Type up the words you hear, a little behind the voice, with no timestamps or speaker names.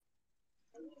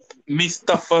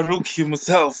Mr. Farouk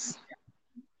himself.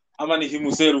 Ama ni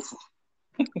himself.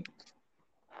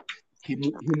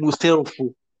 Himself.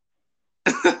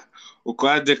 Uko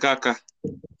aje kaka?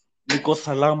 Niko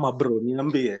salama bro,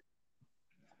 niambie.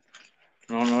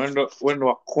 Naona wendo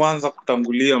wa kwanza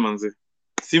kutangulia manze.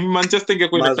 Si Manchester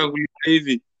ingekuwa inatangulia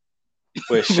hivi.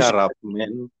 We shut up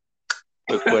man.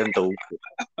 We kwenda huko.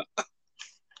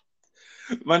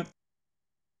 Man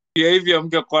hivi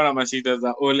amngekuwa na mashida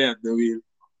za Ole at the wheel.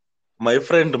 My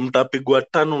friend, mtapigwa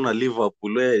 5 na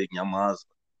Liverpool, we nyamaza.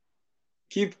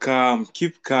 Keep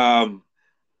calm.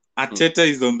 Arteta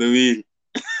is on the wheel.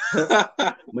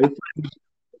 My friend,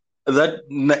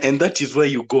 that is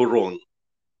where you go wrong.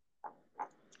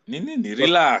 Nini,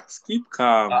 relax. Keep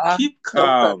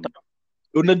calm.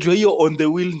 Unajua hiyo on the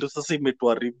wheel ndo sasa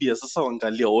imetuharibia. Sasa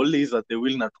angalia, Ole is at the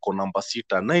wheel na tuko number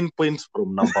 6, 9 points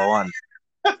from number 1.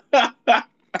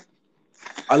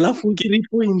 Alafu 3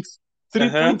 points. 3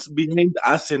 points behind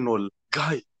Arsenal.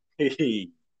 Guy. Hey.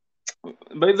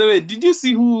 By the way, did you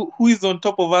see who is on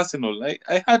top of Arsenal?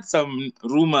 I heard some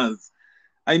rumors.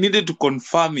 I needed to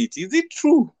confirm it. Is it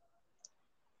true?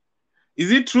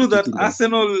 Is it true that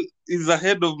Arsenal is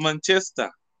ahead of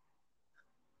Manchester?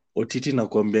 Otiti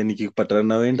nakwambia nikipatana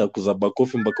na wenda kuzaba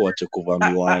kofi mpaka wache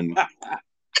kuvaa miwani.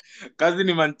 Kazi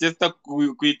ni Manchester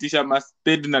kuitisha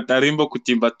masped na tarimbo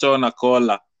kuchimba choo na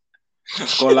kola.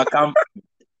 Kola company.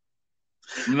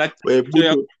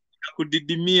 Mnachoya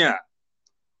kudidimia.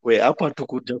 We hapa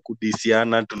tukuja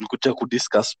kudisiana, tulikuja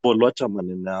kudiscuss ball, wacha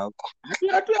maneno yako.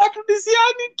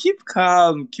 Hatudisiani, keep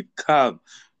calm.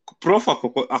 Prof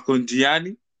ako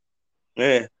njiani.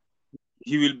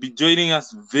 He will be joining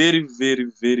us very, very,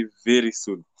 very, very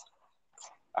soon.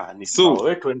 So,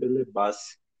 we tuendelee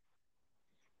basi.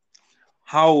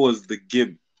 How was the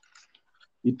game?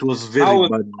 It was very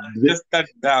bad. Just that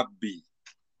derby.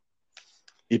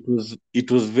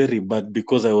 It was very bad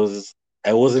because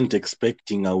I wasn't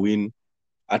expecting a win.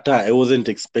 I wasn't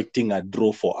expecting a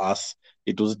draw for us.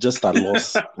 It was just a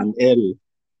loss in L.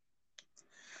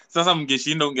 Sasa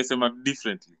mngeshinda ungesema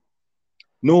differently.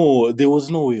 No, there was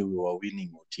no way we were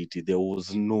winning, Otiti. There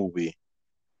was no way.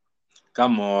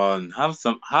 Come on, have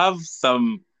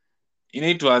some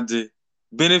inaitwaje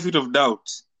benefit of doubt.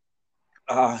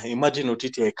 Imagine,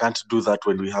 Otiti, I can't do that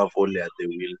when we have Ole at the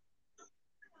wheel.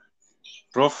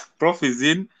 Prof is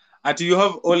in. You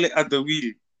have Ole at the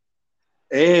wheel.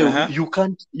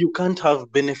 You can't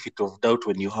have benefit of doubt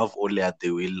when you have Ole at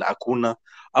the wheel. Hakuna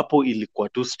hapo, ilikuwa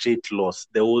tu straight loss.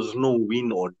 There was no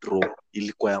win or draw.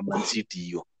 Ilikuwa ya Man City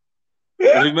hiyo.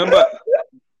 Remember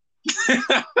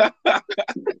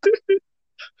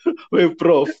we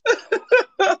prof.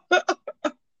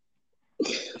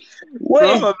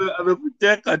 Prof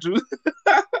amekucheka tu.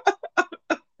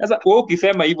 Sasa wewe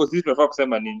ukisema hivyo sisi tunafaa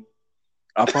kusema nini?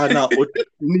 Hapana,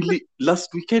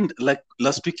 last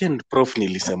weekend prof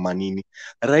nilisema nini?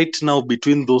 Right now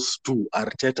between those two,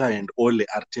 Arteta and Ole,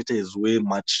 Arteta is way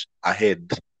much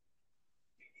ahead.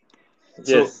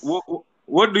 Yes. So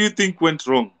what do you think went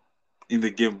wrong in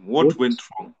the game? What went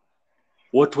wrong?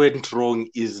 What went wrong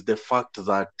is the fact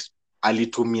that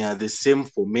alitumia the same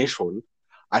formation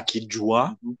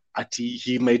akijua ati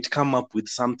he might come up with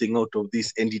something out of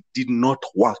this, and it did not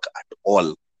work at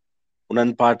all.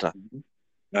 Unanipata?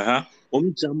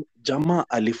 Jamaa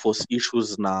aliforce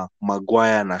issues na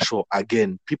Maguire na Shaw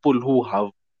again. People who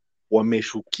have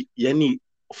wameshuki, yani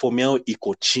form yao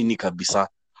iko chini kabisa.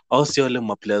 Au si wale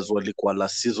maplayers walikuwa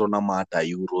last season ama hata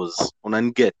Euros.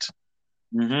 Unaniget?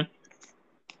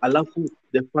 Alafu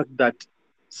the fact that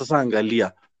sasa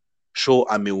angalia, Shaw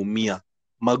ameumia,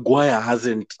 Maguire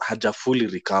haja fully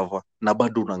recover na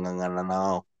bado unangangana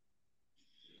nao.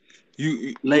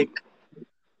 You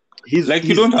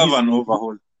don't have an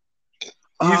overhaul.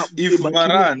 If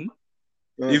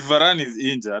Varane is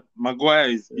injured,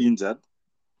 Maguire is injured,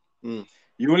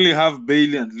 you only have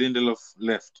Bailey and Lindelof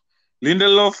left.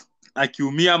 Lindelof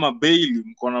akiumia ama Bailey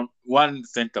mkona one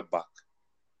center back.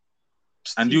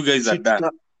 And you guys are done.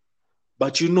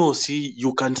 But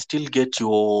you can still get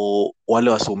your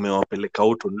wale wasome wapeleka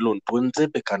out on loan.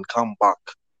 Tuenzebe can come back.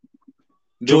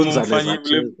 Jones anaweza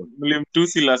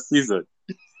mlimtusi last season.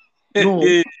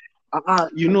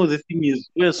 No, the thing is,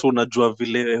 yes, unajua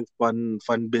vile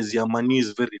fan base ya Man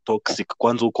is very toxic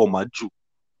kwanza uko maju.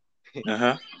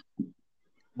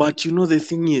 But the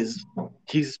thing is,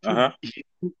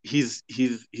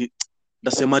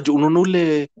 nasemaje, unaona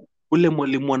ule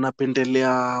mwalimu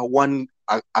anapendelea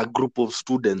a group of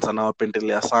students,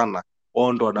 anawapendelea sana.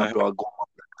 Wao ndo wanapewa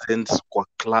sense kwa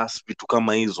class, vitu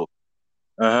kama hizo.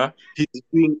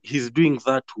 He's doing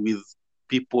that with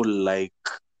people like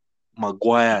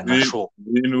Maguire na Shaw.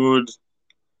 Greenwood.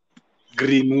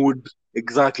 Greenwood,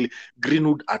 exactly.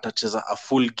 Greenwood atacheza a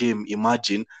full game,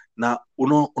 imagine. Na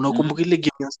unakumbuka ile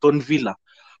game ya Aston Villa,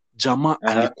 jamaa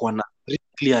alikuwa na 3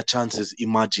 clear chances,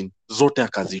 imagine, zote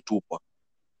akazitupa.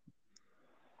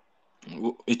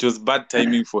 It was bad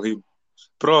timing for him.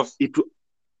 Prof,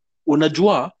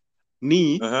 unajua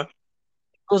ni it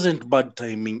wasn't bad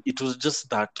timing, it was just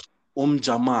that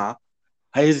jamaa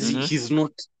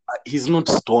he's not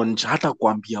staunch, hata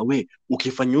kuambia we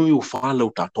ukifanya huyu ufala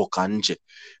utatoka nje.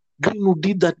 Greenwood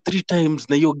did that 3 times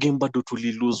na hiyo game bado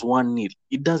tuli lose 1-0.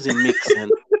 It doesn't make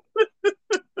sense.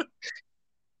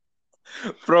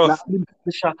 Prof,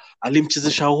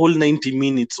 alimchezesha whole 90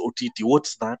 minutes OTT.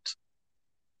 What's that?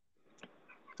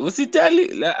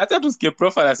 usitali hata tusikie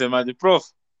prof anasemaje. Prof,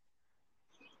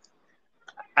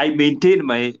 I maintain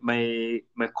my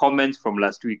comments from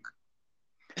last week.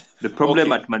 The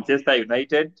problem at Manchester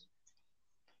United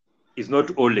is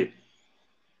not Ole.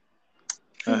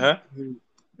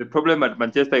 The problem at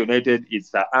Manchester United is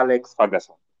Sir Alex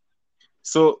Ferguson.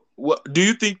 So, do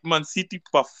you think Man City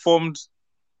performed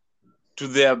to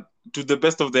the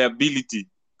best of their ability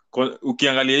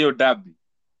ukiangalia hiyo derby?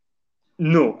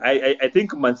 No, I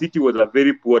think Man City was a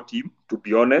very poor team, to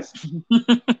be honest.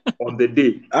 On the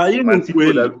day, Man City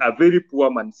was a very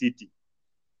poor Man City.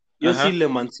 Yes, ile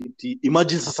Man City.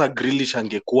 Imagine sasa Grealish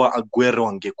angekuwa, Aguero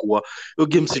angekuwa, hiyo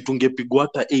game si tungepigwa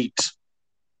hata 8.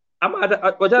 Ama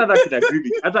hata kina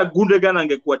Grealish, hata Gundogan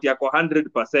angekuwa tiako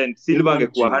 100%, Silva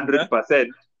angekuwa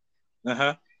 100%.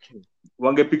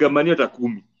 Wangepiga mani hata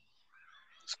 10.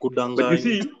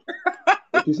 Sikudanganya.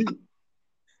 But you see,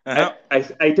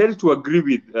 I tend to agree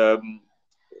with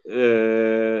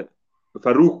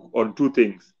Farouk on 2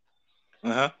 things.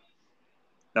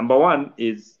 Number 1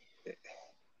 is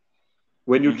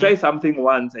when you try something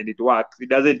once and it works, it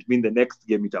doesn't mean the next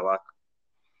game it'll work.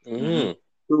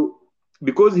 So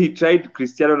because he tried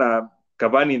Cristiano na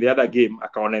Cavani in the other game,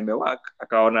 akaona imework,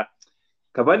 akaona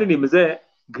Cavani ni mzee,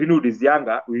 Greenwood is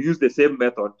younger, we use the same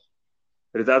method,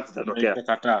 results zitatokea.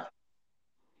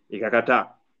 Ikakataa.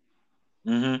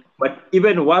 But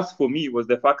even worse for me was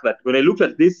the fact that when I looked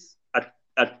at this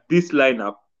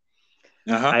lineup,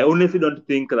 I honestly don't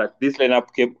think that this lineup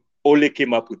Ole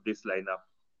came up with this lineup.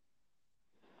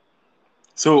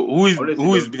 So who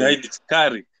is behind it?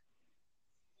 Carrick?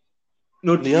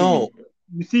 Not really.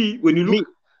 You see, when you look,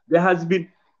 there have been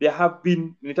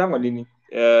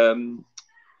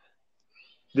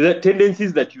the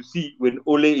tendencies that you see when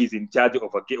Ole is in charge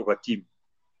of a team.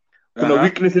 Kuna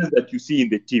weaknesses that you see in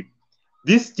the team.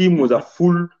 This team was a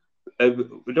full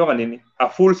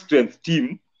strength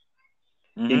team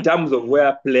in terms of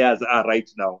where players are right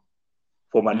now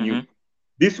for Man U.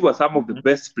 These were some of the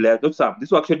best players. Not some.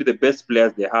 These were actually the best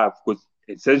players they have, because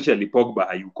essentially Pogba,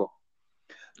 Ayuko.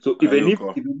 So even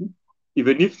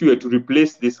if you were to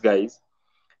replace these guys,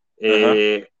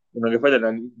 the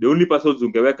only persons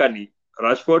ungeweka ni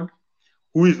Rashford,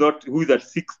 who is at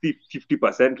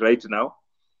 50% right now.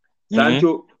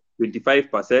 Sancho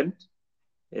 25%.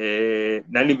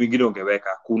 Nani mwingine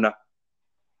ungeweka? Kuna.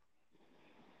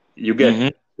 You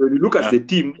get. So when you look at the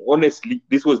team, honestly,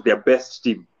 this was their best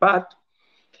team. But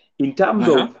in terms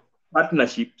of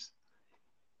partnerships,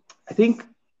 I think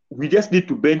we just need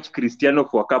to bench Cristiano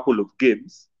for a couple of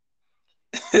games.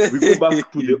 We go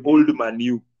back to the old Man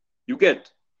U. You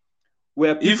get?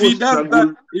 Where people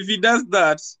if he does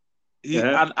that,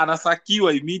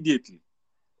 anasakiwa immediately.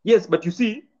 Yes, but you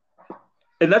see,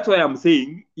 and that's why I'm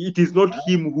saying it is not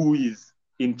him who is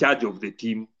in charge of the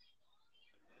team.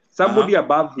 Somebody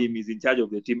above him is in charge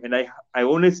of the team, and I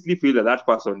honestly feel that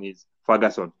person is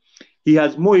Ferguson. He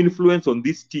has more influence on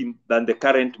this team than the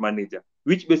current manager,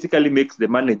 which basically makes the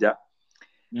manager,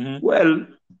 a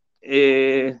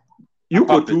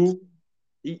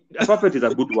puppet is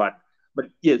a good one. But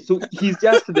yes, so he's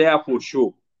just there for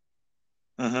show.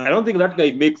 I don't think that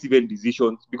guy makes even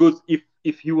decisions, because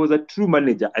if he was a true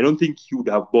manager, I don't think he would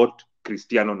have bought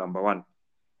Cristiano, number 1.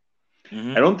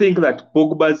 I don't think that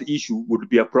Pogba's issue would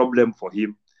be a problem for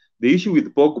him. The issue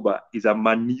with Pogba is a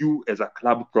Man U as a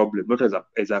club problem, not as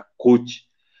a coach.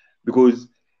 Because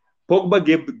Pogba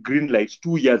gave the green light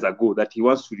 2 years ago that he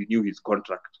wants to renew his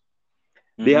contract.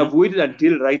 They have waited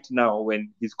until right now,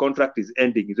 when his contract is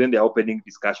ending, is when they're opening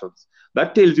discussions.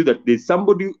 That tells you that there's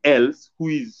somebody else who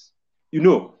is,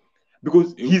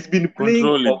 because he's been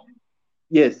playing.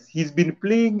 He's been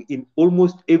playing in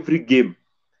almost every game.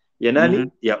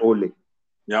 Yanani, Ole.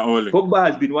 Pogba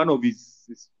has been one of his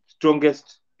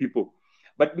strongest people.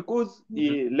 But because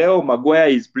Leo Maguire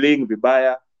is playing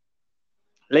vibaya,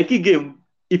 like he game,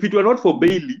 if it were not for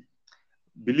Bailey,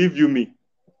 believe you me,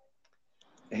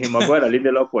 Maguire and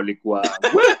Lindelof walikuwa.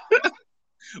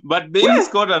 But Bailey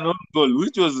scored an own goal,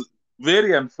 which was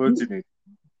very unfortunate.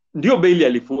 Ndio Bailey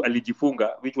alijifunga,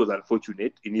 which was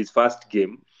unfortunate in his first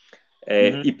game,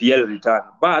 EPL return.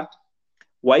 But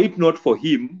were it not for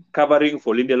him covering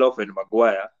for Lindelof and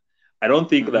Maguire, I don't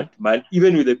think that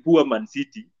even with the poor Man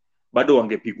City, bado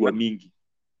wangepigwa mingi.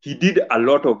 He did a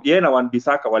lot of, na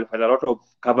Wan-Bissaka walifanya a lot of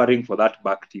covering for that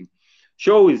back team.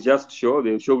 Shaw is just Shaw,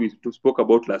 the show we spoke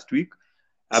about last week.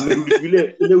 Amerudi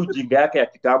ile ujinga yake ya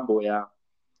kitambo ya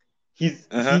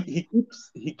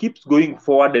he keeps going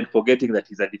forward and forgetting that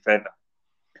he's a defender.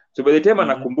 So by the time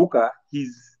anakumbuka,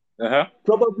 he's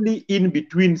probably in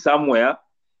between somewhere.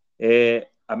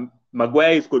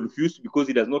 Maguire is confused because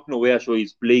he does not know where Shaw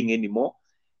is playing anymore,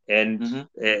 and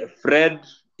Fred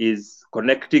is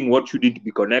connecting what shouldn't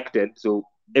be connected. So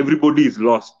everybody is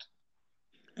lost.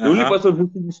 The only person who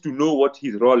seems to know what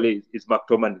his role is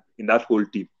McTominay in that whole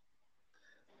team.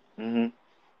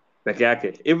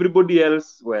 Everybody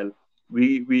else, well,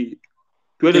 we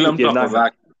tuende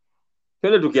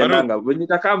tukiendanga when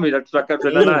itakama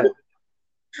tutakatenda nayo.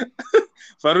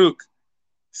 Farouk,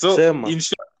 so in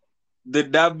short, the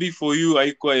derby for you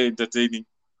haikuwa entertaining?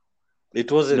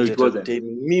 It wasn't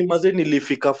entertaining. Mi maze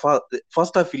nilifika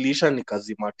first affiliation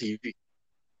nikazima TV.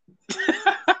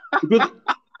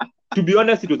 To be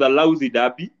honest, it was a lousy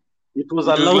derby. It was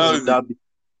a lousy derby.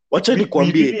 Wacha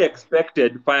nikwambie, we really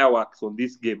expected fireworks on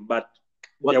this game, but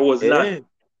there was none.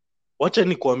 Wacha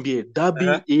nikwambie, derby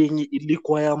yenye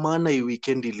ilikuwa ya maana hii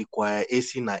weekend ilikuwa ya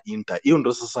AC na Inter. Hiyo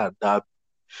ndo sasa derby.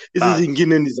 Hizi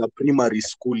zingine ni za primary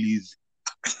school hizi.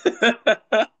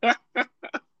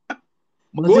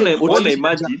 Mbona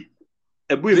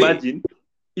imagine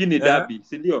hii ni derby,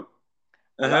 si ndio?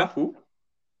 Alafu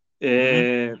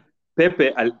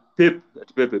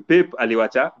Pep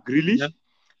aliwacha Grealish,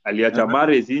 aliacha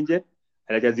Mahrez nje,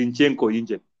 aliacha Zinchenko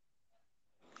nje.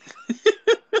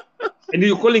 And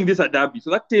you're calling this a derby.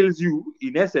 So that tells you,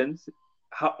 in essence,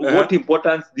 what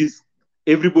importance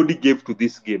everybody gave to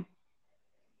this game.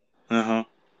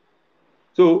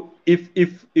 So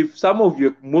if some of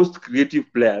your most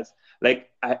creative players, like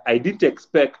I didn't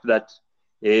expect that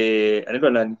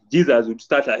Jesus would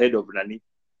start ahead of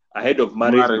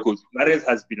Mahrez, because Mahrez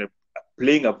has been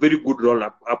playing a very good role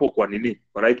hapo kwa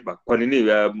right back. Kwa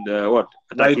what?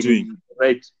 Right wing.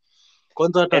 Right.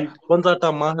 Kwanza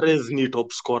hata Mahrez ni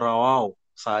top scorer wao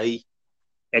sahi.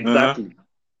 Exactly.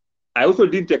 I also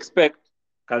didn't expect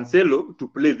Cancelo to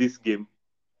play this game.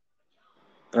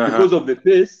 Because of the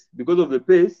pace,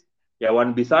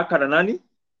 Wan-Bissaka na nani?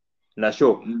 Na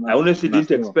Shaw. I honestly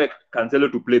didn't expect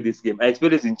Cancelo to play this game. I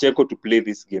expected Zinchenko to play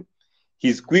this game.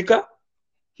 He's quicker.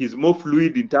 He's more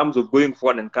fluid in terms of going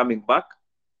forward and coming back.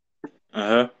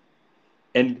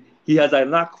 And he has a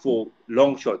knack for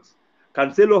long shots.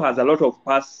 Cancelo has a lot of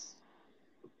pass.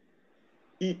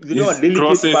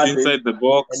 Crosses inside the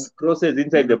box. And crosses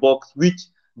inside the box, which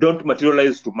don't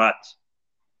materialize to much.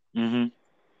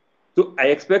 So I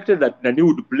expected that Nani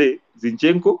would play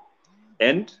Zinchenko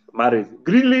and Mahrez.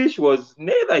 Grealish was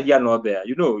neither here nor there.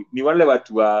 You know, ni wale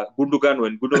watu wa Gundogan,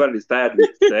 when Gundogan is tired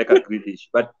with Grealish.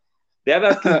 But the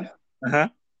other two,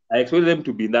 I expected them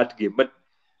to be in that game. But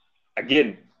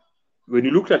again, when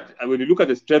you look at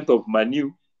the strength of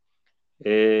Manu,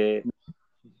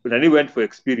 Nani went for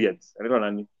experience.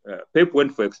 Pep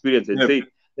went for experience and said,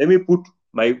 let me put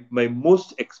my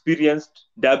most experienced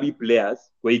derby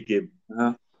players for a game.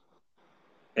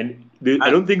 And I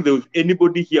don't think there was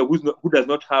anybody here who does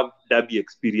not have derby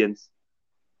experience.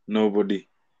 Nobody.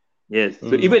 Yes.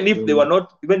 So even if they were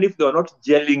not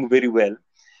gelling very well,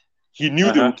 he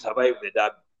knew they would survive the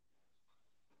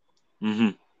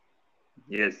derby.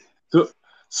 Yes.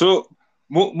 So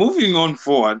moving on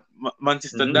forward,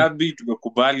 Manchester derby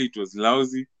tumekubali it was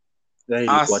lousy.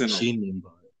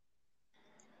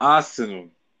 Arsenal.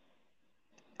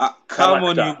 Come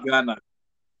on, you Ghana.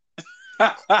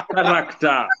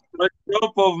 Character. On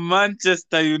top of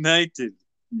Manchester United.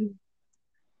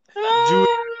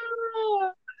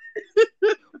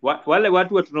 Wale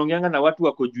watu watunaongeanga na watu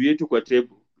wako juu yetu kwa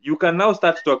table. You can now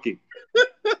start talking.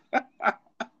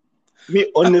 Me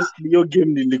honestly, your game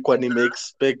nilikuwa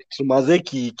nime-expect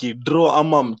Mazeki draw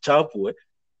ama mchapwe.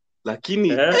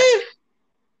 Lakini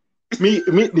mi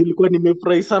nilikuwa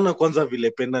nimefurahi sana kwanza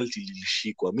vile penalty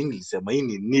ilishikwa. Mimi nilisema hii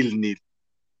ni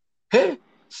 0-0.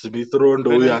 Smith Rowe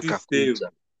ndo huyo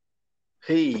akakuja.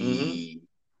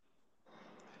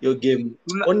 Your game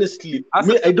honestly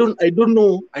I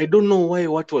don't know why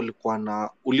watu walikuwa na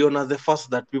uliona the first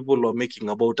that people were making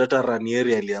about hata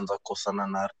Ranieri alianza kosana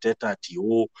na Arteta ati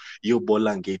hiyo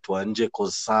bola angeitwa nje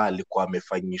kosa alikuwa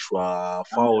amefanyishwa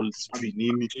fouls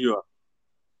nini.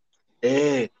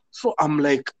 So I'm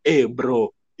like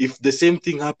bro, if the same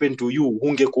thing happened to you,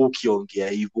 hungekuwa ukiongea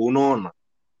hivyo, unaona?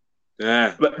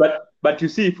 Yeah. But you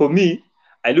see, for me,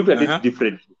 I look at it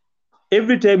differently.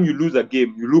 Every time you lose a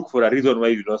game, you look for a reason why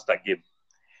you lost a game.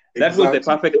 That was the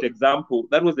perfect example.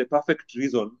 That was the perfect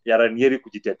reason ya Ranieri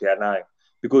kujitetea nayo.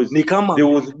 Because there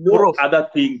was no other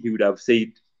thing he would have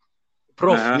said.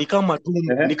 Prof, ni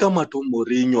kama tu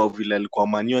Mourinho vile alikuwa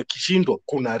manio akishindwa,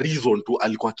 kuna reason tu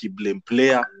alikuwa kiblame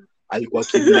player, alikuwa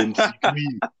kiblame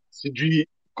sijui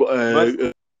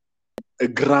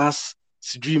grass,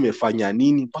 sijui imefanya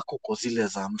nini mpaka uko zile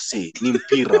za msee, ni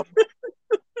mpira.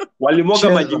 Walimwaga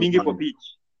maji mingi kwa pitch.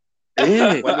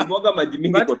 Walimwaga maji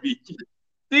mingi kwa pitch.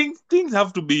 Things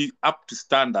have to be up to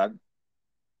standard.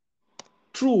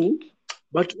 True,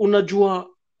 but unajua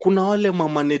kuna wale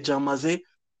manager mazee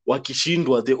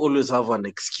wakishindwa they always have an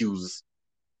excuse.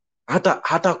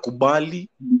 Hata kubali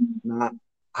na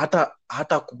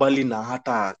hata kubali na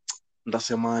hata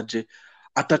ndasemaje,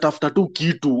 atatafuta tu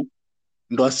kitu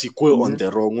ndo asikue on the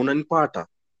wrong, unanipata?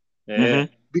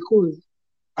 Because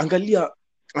angalia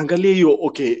hiyo,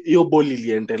 okay, hiyo ball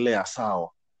iliendelea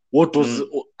sawa. What was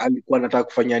alikuwa anataka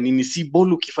kufanya nini? Si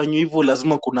ball ukifanywa hivyo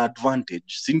lazima kuna advantage,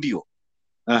 si ndio?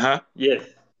 Yes.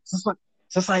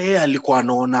 Sasa yeye alikuwa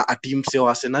anaona ati mse wa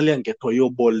Arsenal angetoa hiyo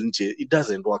ball nje. It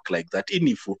doesn't work like that.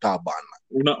 Ini futa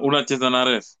bana. Unacheza na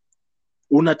ref.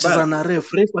 Unacheza na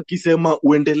ref. Ref akisema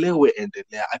uendelewe,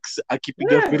 endelea.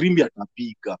 Akipiga firimbi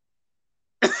atapiga.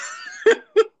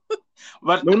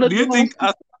 But do you think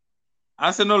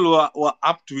Arsenal were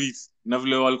up to it na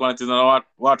vile walikuwa wanacheza na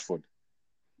Watford?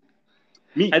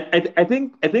 I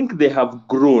think they have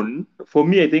grown. For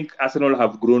me, I think Arsenal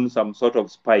have grown some sort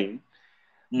of spine.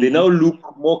 They now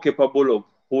look more capable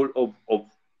of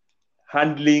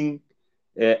handling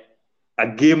a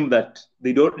game that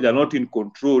they're not in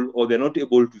control or they're not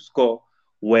able to score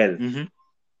well.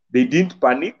 They didn't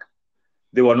panic.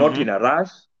 They were not in a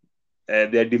rush.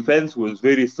 Their defense was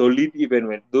very solid, even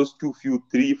when those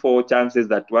 3-4 chances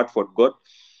that Watford got.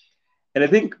 And I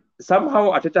think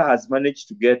somehow Arteta has managed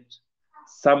to get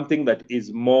something that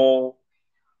is more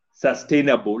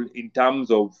sustainable in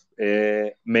terms of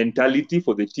mentality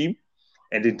for the team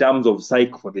and in terms of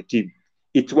psyche for the team.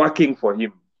 It's working for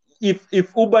him.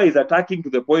 If Uba is attacking to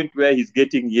the point where he's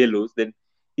getting yellows, then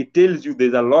it tells you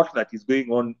there's a lot that is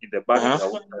going on in the background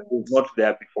that was not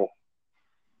there before.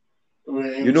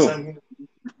 You know,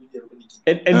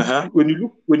 and when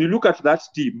you look at that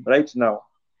team right now,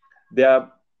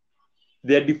 their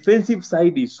defensive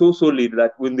side is so solid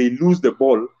that when they lose the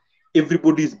ball,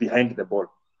 everybody's behind the ball.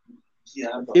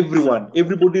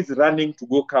 Everybody's running to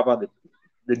go cover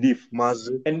the diff.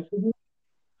 And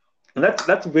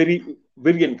that's very,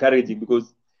 very encouraging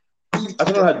because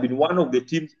Arsenal has been one of the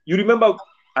teams. You remember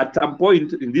at some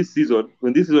point in this season,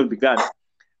 when this season began,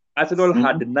 Arsenal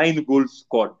had 9 goals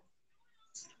scored.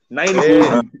 9 goals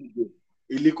in 3 games.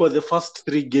 Ilikuwa the first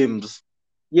 3 games.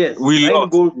 Yes, 9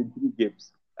 goals in 3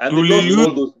 games. And they lost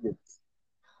all those games.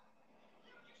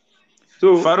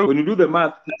 So when you do the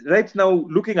math, right now,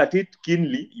 looking at it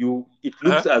keenly, it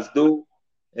looks as though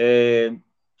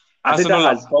Arsenal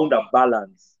has found a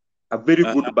balance, a very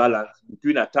good balance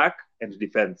between attack and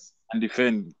defense. And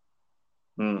defend.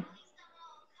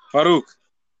 Farouk,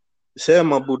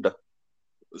 sema buda.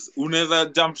 Unaweza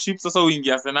jump ship sasa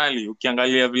uingie Arsenal,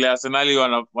 ukiangalia vile Arsenal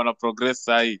wana progress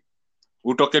sahi.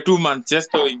 Utoke tu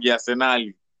Manchester uingie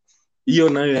Arsenal. Hiyo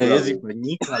nayo haiwezi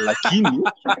fanyika, lakini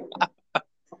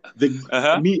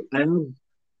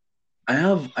I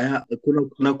have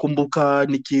nakumbuka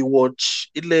nikiwatch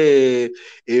ile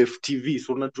FTV,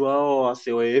 so unajua hao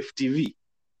wase FTV.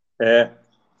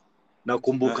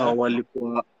 Nakumbuka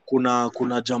walikuwa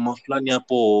kuna jamaa fulani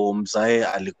hapo mzae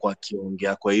alikuwa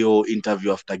akiongea kwa hiyo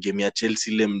interview after game ya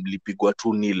Chelsea ile mlipigwa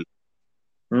 2-0.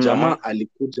 Jamaa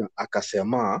alikuja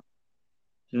akasema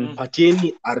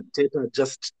patieni Arteta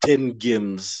just 10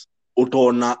 games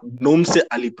utaona. Nomse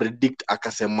alipredict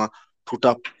akasema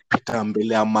tutapita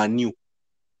mbele ya Man U,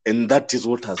 and that is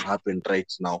what has happened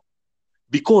right now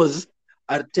because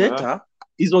Arteta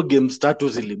hizo games 3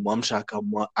 zilimwamsha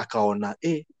akaona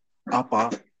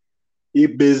hapa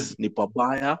base ni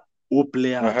pabaya,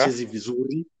 player achezi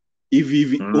vizuri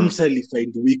hivi Umse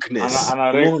alifind weakness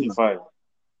ana rectify.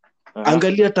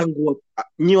 Angalia tangu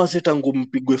nyiwase tangu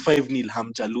mpigwe 5-0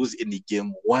 hamja lose any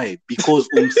game. Why? Because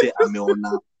Umse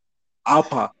ameona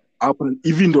hapa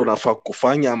hivi ndo nafaa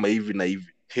kufanya ama hivi na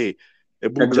hivi. Hey,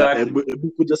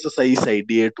 ebu kuja sasa hii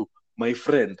side yetu my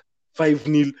friend,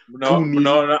 5-0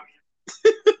 2-0.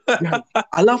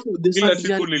 Alafu the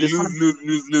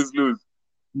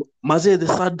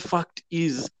sad fact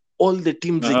is all the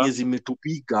teams zenye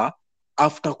zimetupiga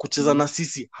after kucheza na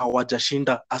sisi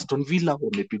hawajashinda. Aston Villa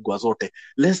wamepigwa zote,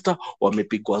 Leicester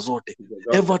wamepigwa zote,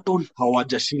 Everton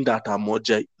hawajashinda hata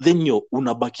moja. Then yo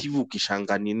unabaki hivi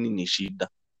ukishanga nini shida,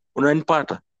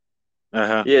 unanipata?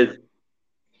 Yes.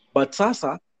 But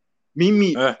sasa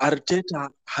mimi Arteta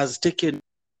has taken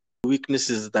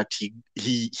weaknesses that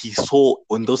he saw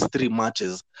on those 3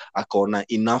 matches, akaona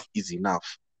enough is enough.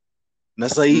 Na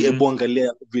sasa hii ebu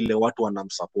angalia vile watu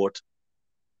wanamsupport,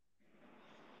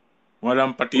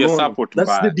 wanampatia support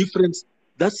mbaya.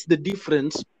 That's the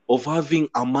difference of having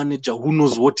a manager who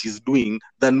knows what he's doing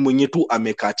than mwenye tu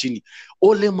amekaa chini.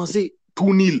 Ole mazee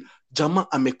 2-0 jamaa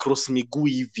amecross miguu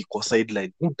hivi kwa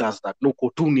sideline. Who does that? No,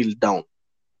 2-0 down.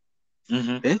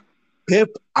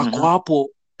 Pep ako hapo,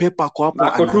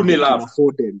 anaambia kina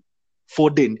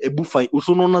Foden ebu fai,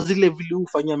 usunaona zile vile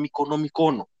ufanya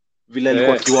mikono vile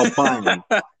alikuwa kiwabani.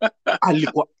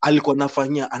 alikuwa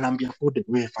nafanyia, anaambia Foden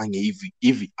wewe fanye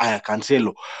hivi, aya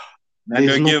Cancelo.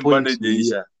 There's no point.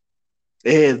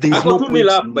 There's no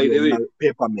point by the way.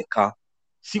 Pep amekaa,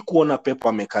 sikuona Pep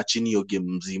amekaa chini hiyo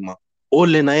game mzima.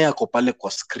 Ole na yeye ako pale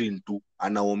kwa screen tu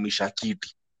anaomisha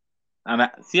kiti.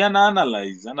 Ana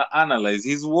analyze,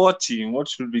 he's watching what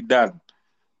should be done.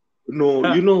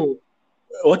 No, you know,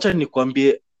 wacha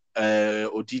nikwambie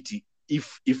Oditi,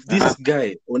 if this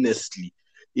guy honestly,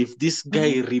 if this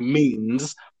guy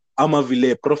remains ama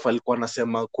vile profile kwa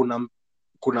anasema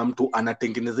kuna mtu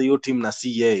anatengeneza hiyo team na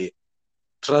si yeye,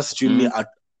 trust you me,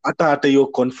 hata hiyo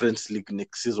Conference League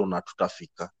next season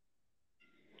hatutafika.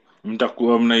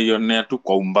 Mtakuwa mnaionea tu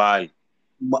kwa umbali.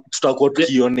 Tutakuwa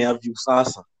tukionea view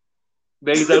sasa.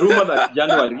 There is a rumor that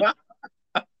January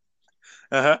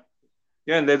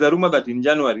yeah, there's a rumor that in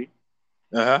January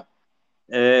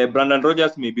Brendan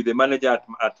Rodgers may be the manager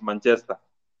at Manchester.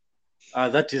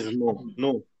 That is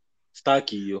no.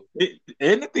 Staki hiyo.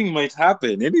 Anything might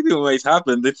happen.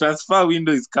 The transfer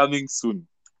window is coming soon.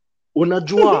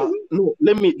 Unajua, no,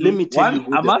 let me tell you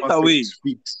who the perfect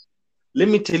fit. Let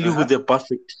me tell you who the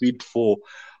perfect fit for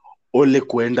Ole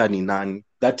kuenda ni nani.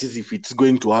 That is if it's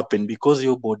going to happen, because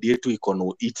your body yetu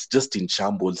it's just in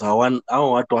shambles.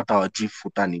 Hao watu hata wajui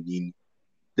futa ni nini.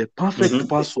 The perfect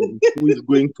person who is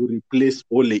going to replace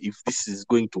Ole if this is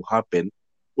going to happen,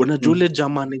 unajua ule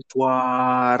jamaa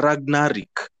anaitwa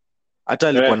Ragnarik. Hata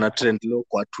alikuwa na trend leo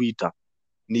kwa Twitter.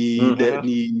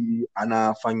 Ni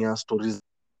anafanya stories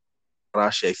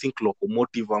Russia, I think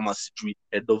Locomotive ama sijui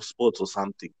head of sports or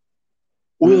something.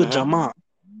 Huyo jamaa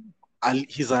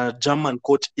he's a German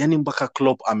coach, yani mpaka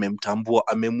Klopp amemtambua,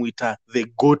 amemuita the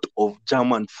goat of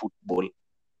German football.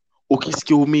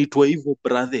 Ukisikia umeitwa hivyo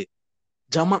brother,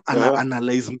 jamaa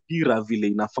analyze mpira vile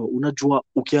inafaa. Unajua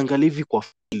ukiangalia hivi kwa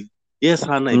field, yes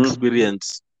hana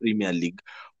experience Premier League,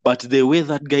 but the way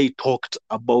that guy talked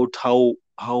about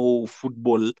how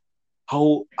football,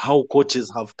 how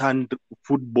coaches have turned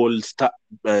football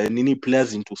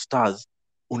players into stars,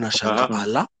 unashanga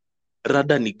ala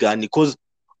rada ni gani? Cause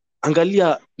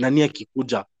angalia nani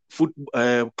akikuja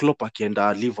Klopp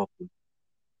akienda Liverpool,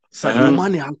 Sadio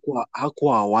Mane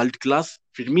hakuwa world class,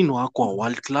 Firmino hakuwa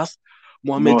world class,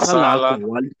 Mohamed Salah hakuwa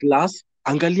world class.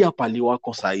 Angalia pali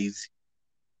wako saizi.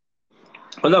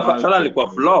 Salah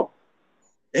alikuwa flop.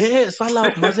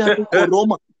 Salah mazee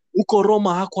huko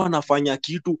Roma hakuwa anafanya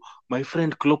kitu. My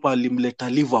friend Klopp alimleta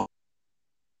Liverpool.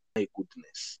 My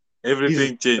goodness.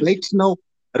 Everything changed.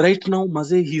 Right now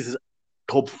mazee he's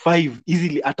top 5,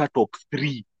 easily hata top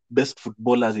 3 best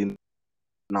footballers in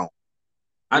now.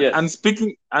 And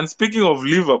speaking of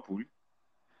Liverpool,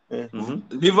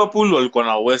 Liverpool walikuwa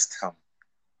na West Ham.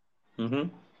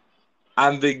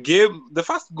 And the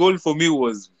first goal for me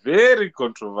was very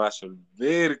controversial.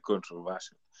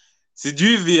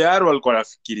 Sijui VR walikuwa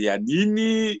nafikiria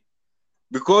nini,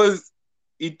 because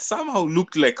it somehow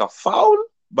looked like a foul,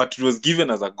 but it was given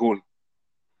as a goal.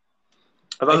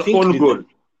 As an own goal.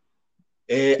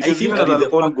 I think the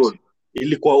own goal.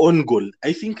 Ilikuwa own goal.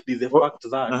 I think the fact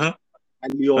that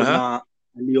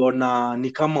aliona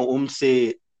ni kama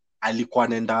umse alikuwa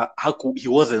nenda he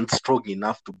wasn't strong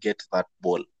enough to get that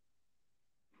ball.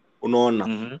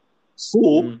 Unaona?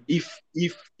 So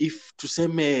if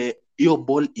tuseme hiyo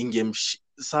ball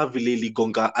vile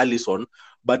iligonga Alisson,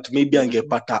 but maybe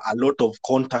angepata a lot of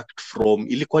contact from,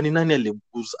 ilikuwa ni nani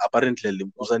alimguza? Apparently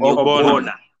alimguza ni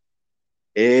Ogbonna.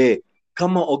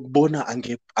 Kama Ogbonna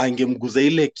angemguza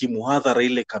ile kimuhadhara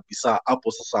ile kabisa,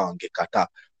 hapo sasa angekataa.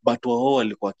 But wao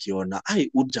walikuwa kiona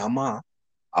ujamaa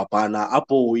hapana,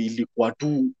 hapo ilikuwa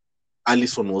tu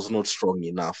Alisson was not strong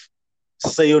enough.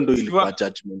 Sasa hiyo ndio ilikuwa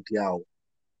judgment yao.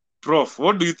 Prof,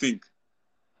 what do you think?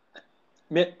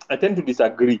 I tend to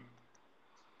disagree.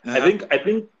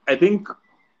 I think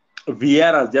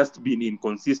VR has just been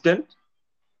inconsistent.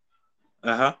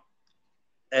 And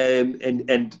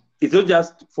it's not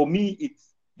just, for me,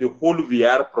 it's the whole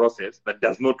VR process that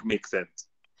does not make sense.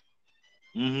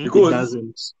 Because, it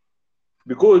doesn't.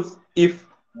 Because if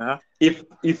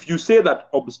you say that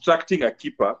obstructing a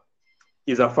keeper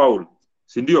is a foul,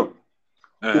 sindio?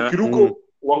 Ukiruko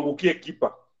wangukie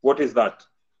keeper, what is that?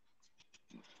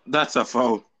 That's a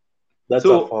foul.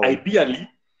 Ideally,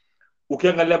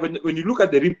 ukiangalia, when you look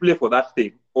at the replay for that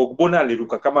thing, Ogbonna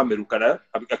aliruka kama ameruka na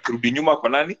akirudi nyuma kwa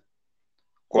nani?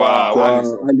 Kwa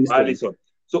Alisson.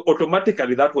 So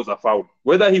automatically that was a foul.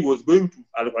 Whether he was going to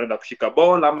anaenda kushika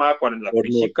ball ama anaenda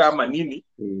kushika ama nini,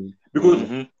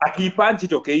 because akipunch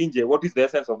itoke nje, what is the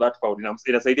essence of that foul?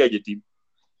 Inasaidia je team?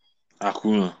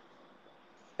 Hakuna.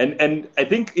 And I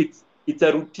think it's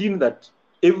a routine that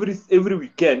every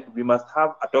weekend we must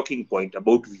have a talking point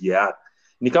about VAR.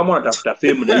 Ni kama unatafuta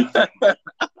fame na hiki.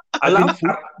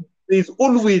 There's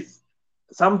always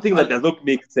something that does not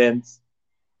make sense.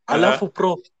 Alafu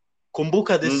prof,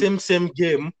 kumbuka the same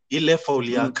game ile foul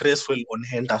ya Cresswell on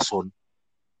Henderson.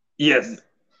 Yes.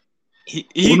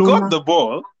 He got the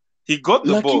ball. He got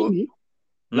the ball.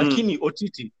 Lakini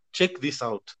Otiti, check this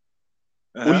out.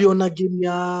 Uliona game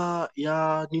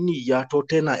ya nini ya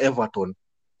Tottenham Everton.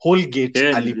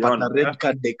 Holgate alipata red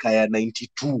card dakika ya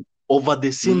 92 over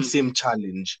the same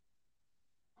challenge.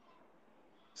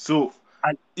 So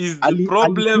is the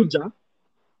problem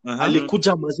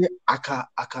alikuja maze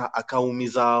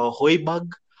akaumiza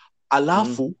Hoiberg,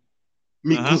 alafu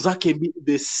miguu zake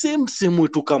the same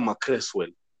wetu kama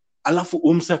Cresswell, alafu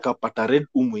umse akapata red,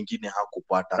 mwingine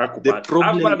hakupata. The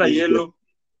problem is yellow.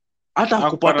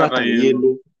 Hata kupata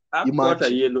yellow.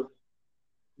 Imagine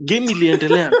game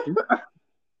iliendelea.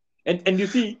 And you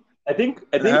see, I think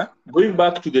going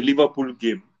back to the Liverpool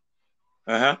game,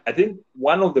 I think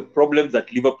one of the problems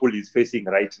that Liverpool is facing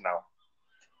right now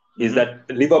is that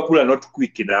Liverpool are not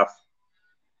quick enough.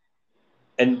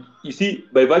 And you see,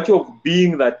 by virtue of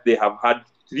being that they have had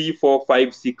 3, 4,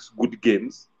 5, 6 good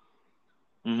games,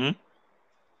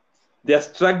 they are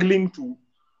struggling to,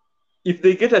 if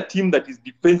they get a team that is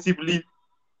defensively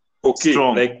okay,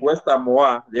 strong, like West Ham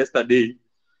were yesterday,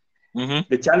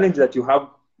 the challenge that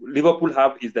Liverpool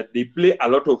have is that they play a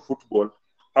lot of football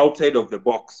outside of the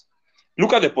box.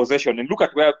 Look at the possession and look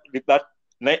at where that,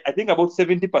 I think about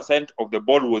 70% of the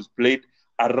ball was played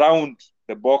around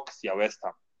the box here, West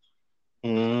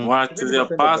Ham. What is a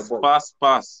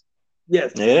pass?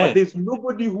 Yes, but there's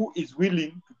nobody who is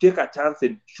willing to take a chance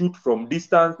and shoot from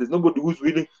distance. There's nobody who's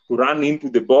willing to run into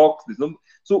the box.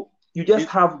 So you just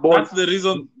have balls. That's the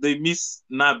reason they miss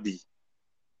Naby.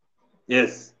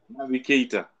 Yes, Naby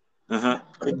Keita.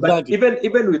 But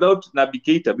even without Naby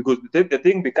Keita, because the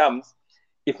thing becomes,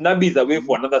 if Naby is away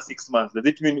for another 6 months, does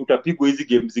it mean utapigwa hizi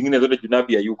games zingine zote juu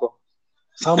Naby hayuko?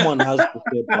 Someone has to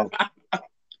step up.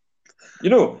 You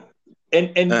know,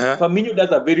 and Firmino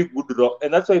does a very good role,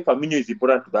 and that's why Firmino is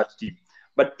important to that team.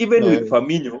 But even with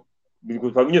Firmino,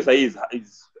 because Firmino is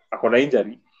a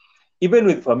injury, even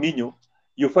with Firmino,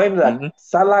 you find that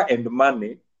Salah and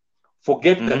Mane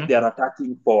forget that they are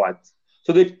attacking forwards.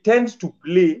 So they tend to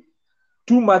play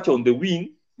too much on the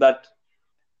wing that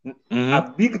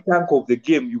a big chunk of the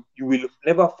game you will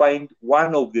never find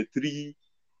one of the three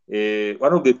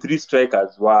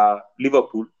strikers were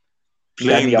Liverpool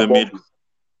playing the mid.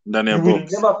 You will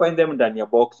never find them ndani ya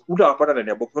box. Utawapata ndani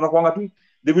ya box. Unakuanga tu,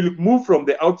 they will move from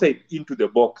the outside into the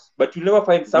box, but you'll never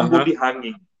find somebody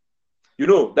hanging. You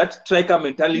know, that striker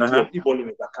mentality of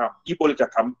Ebol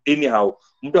itakam anyhow.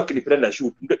 Mtu akinipenda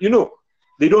shoot. You know,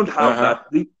 they don't have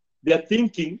that. Their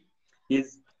thinking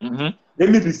is, let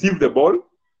me receive the ball,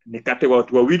 nikate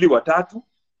watu wawili watatu,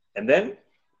 and then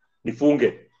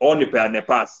nifunge au nipeane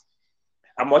pass.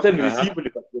 Ama wacha ni receive,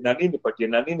 nipatie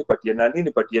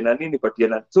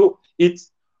nani. So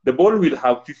it's, the ball will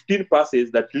have 15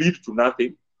 passes that lead to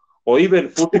nothing, or even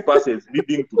 40 passes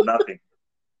leading to nothing.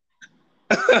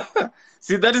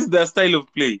 See, that is their style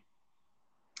of play.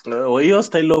 Hiyo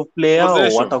style of play yao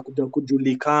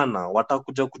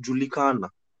watakuja kujulikana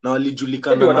na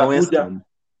walijulikana na West Ham.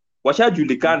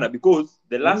 Washajulikana because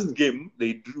the last game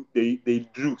they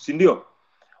drew, si ndio?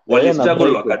 Wali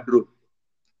struggle wakadraw.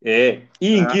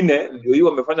 Hii ingine ndio hiyo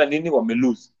wamefanya nini,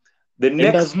 wamelose. The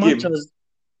next game,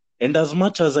 and as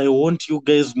much as I want you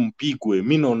guys mpigwe,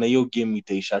 mimi naona hiyo game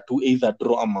itaisha tu either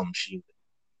draw ama mshinde.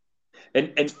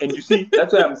 And you see,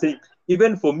 that's why I'm saying,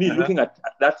 even for me, looking at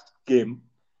that game,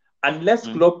 unless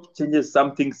Klopp changes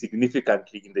something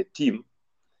significantly in the team,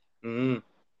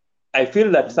 I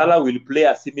feel that Salah will play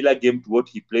a similar game to what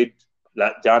he played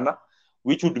jana,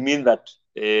 which would mean that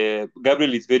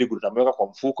Gabriel is very good. Ameweka kwa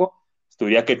mfuko,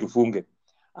 story yake tufunge.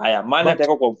 Aya, Mane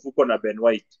ataweka kwa mfuko na Ben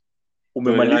White.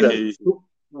 umemaliza. So,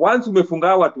 once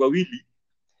umefunga watu wawili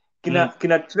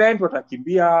kina Trent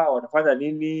watakimbia, watafanya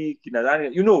nini, kina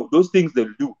nani, those things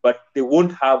they'll do, but they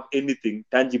won't have anything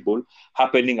tangible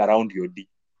happening around your D.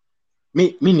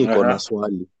 Mi niko na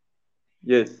swali.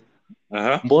 Yes.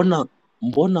 Mbona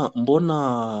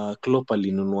Klopp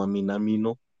alinunua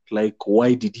Minamino? Like,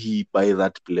 why did he buy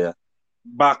that player?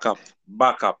 Backup.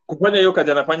 Kufanya hiyo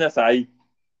kazi anafanya saa hii.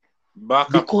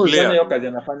 Because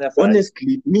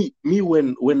honestly, me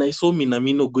when I saw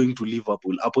Minamino going to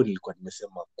Liverpool, hapo nilikuwa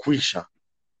nimesema kwisha.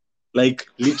 Like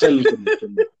literally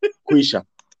kwisha.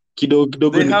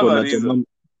 Kidogo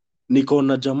niko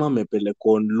na jamaa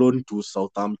amepelekwa on loan to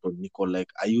Southampton. Niko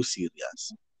like, are you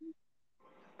serious?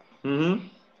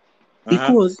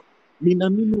 Because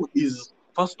Minamino is,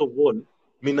 first of all,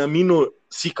 Minamino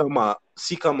si kama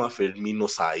Firmino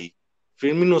sahi.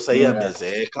 Firmino sahi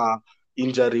amezeeka,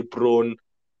 injury prone,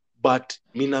 but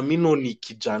Minamino ni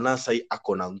kijana sahi,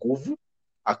 akona nguvu,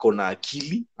 akona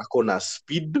akili, akona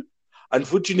speed.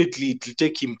 Unfortunately, it will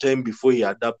take him time before he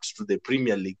adapts to the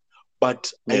Premier League,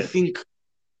 but I think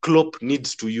Klopp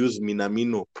needs to use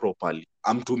Minamino properly.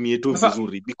 Amtumie tu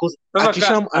vizuri, because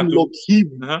akisham unlock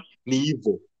him ni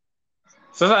hivyo.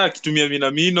 Sasa akitumia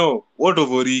Minamino, what of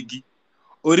Origi?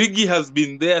 Origi has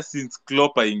been there since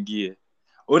Klopp aingie.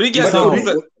 Origi has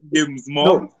games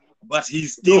more, but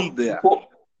he's still there. For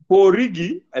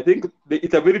Origi, I think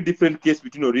it's a very different case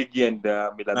between Origi and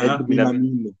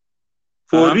Minamino.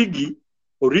 For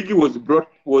Origi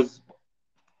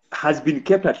has been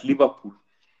kept at Liverpool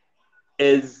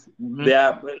as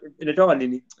their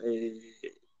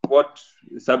what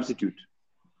substitute?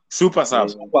 Super sub.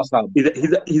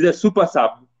 He's a super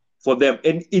sub for them,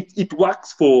 and it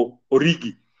works for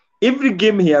Origi. Every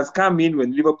game he has come in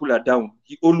when Liverpool are down,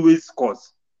 he always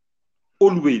scores.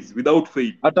 Always, without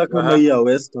fail. Hata kama ya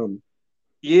West Ham.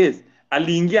 Yes,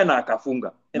 aliingia na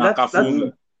akafunga. And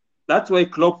that's why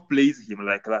Klopp plays him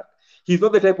like that. He's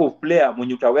not the type of player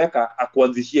mwenye utaweka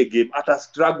akuanzishie game ata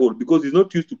struggle because he's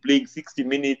not used to playing 60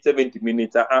 minutes, 70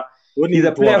 minutes. He's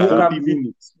a player who comes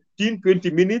in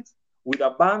 15-20 minutes with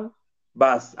a bang,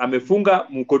 bas amefunga,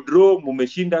 mko draw,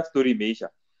 mumeshinda, story imeisha.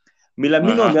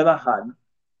 Minamino on the other hand,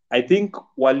 I think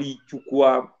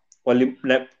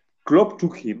Klopp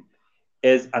took him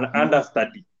as an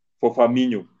understudy for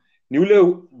Firmino. Ni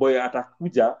ule boy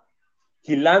atakuja,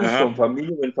 he learns from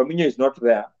Firmino. When Firmino is not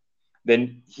there,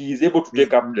 then he is able to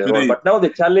take up the role. But now the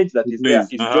challenge that is there is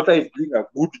Jota is doing a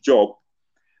good job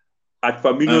at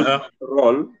Firmino's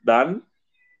role than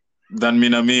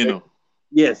Minamino.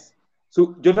 Yes.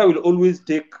 So Jota will always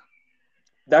take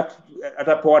that at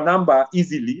a power number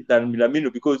easily than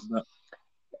Minamino because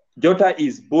Jota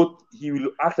is both, he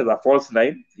will act as a false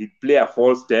 9, he'll play a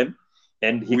false 10,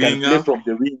 and he can play from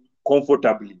the wing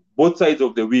comfortably. Both sides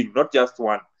of the wing, not just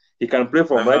one. He can play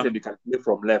from right and he can play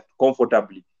from left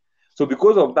comfortably. So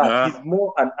because of that, he's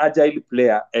more an agile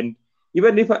player. And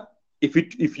even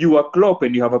if you are Klopp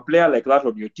and you have a player like that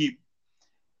on your team,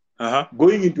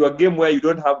 going into a game where you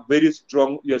don't have very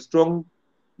strong, you're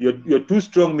two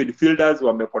strong midfielders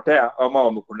wamepotea ama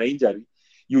wamekuna injury,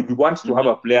 you'd want to have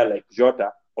a player like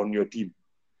Jota on your team.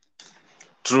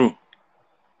 True.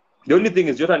 The only thing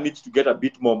is Jota needs to get a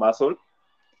bit more muscle.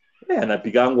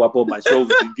 Anapigangu hapo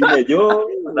mashovu zingine jo,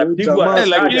 anapigwa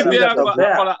lakini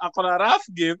akona rough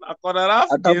game,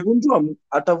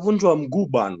 atavunjwa mguu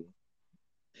bana.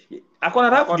 Akona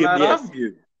rough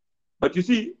game. But you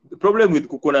see, the problem with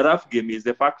kukona rough game is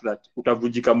the fact that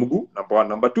utavunjika mguu, number one.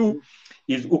 Number two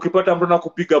is ukipata mtu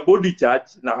anakupiga body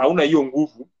charge na hauna hiyo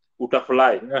nguvu,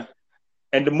 utafly.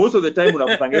 And most of the time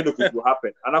unakutangendo kitu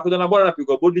happen. Anakuja na bora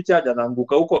anapigwa body charge,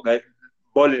 anaanguka huko,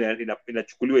 ball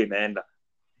inachukuliwa inaenda.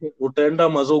 Utaenda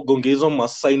mazo ugonge hizo ma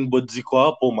signboard ziko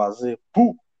hapo maze.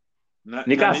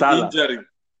 Nika sala.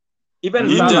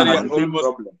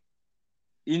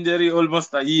 Injury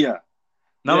almost a year.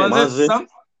 Now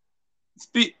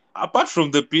apart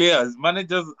from the players,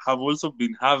 managers have also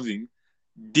been having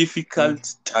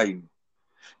difficult time.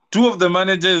 Two of the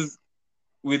managers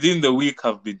within the week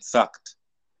have been sacked.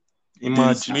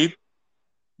 Imagine. Smith,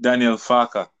 Daniel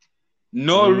Farker.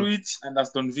 Norwich and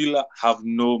Aston Villa have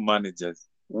no managers.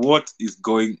 What is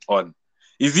going on?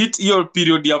 Is it your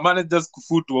period ya managers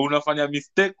kufutwa, unafanya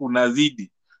mistake, unazidi?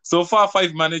 So far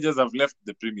 5 managers have left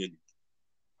the Premier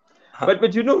League.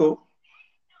 But you know,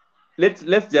 let's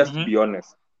just be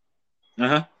honest.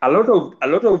 A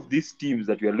lot of these teams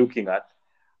that we are looking at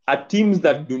are teams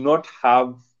that do not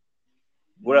have,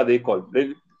 what are they called?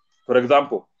 For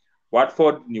example,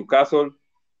 Watford, Newcastle,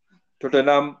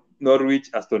 Tottenham, Norwich,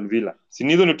 Aston Villa.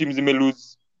 Sinizo no teams may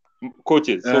lose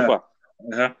coaches so far.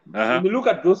 When you look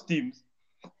at those teams,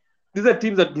 these are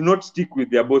teams that do not stick with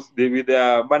their with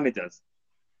their managers.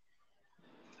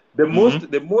 The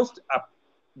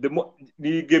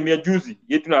ni game ya juzi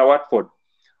yetu na Watford.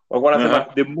 Wanasema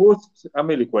the most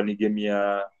ama ilikuwa ni game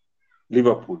ya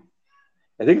Liverpool.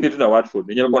 I think yetu na Watford.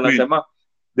 Yenye wanasema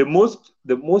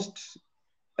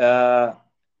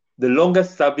the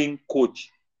longest serving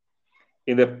coach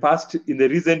in the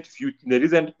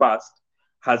recent past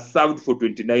has served for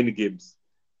 29 games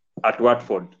at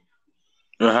Watford.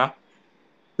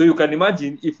 So you can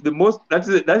imagine if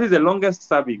that is the longest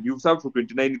serving you've served for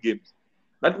 29 games.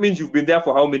 That means you've been there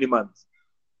for how many months?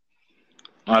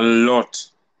 A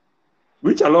lot.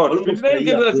 Which a lot? 29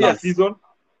 games a season.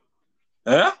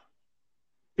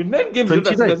 29 games in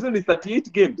a season is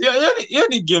 38 games. Yeah,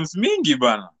 ni games mingi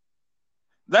bana.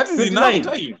 That is 29.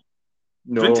 Enough time.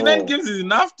 No. 29 games is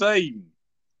enough time.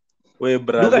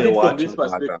 Look at it from this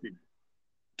perspective.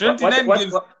 29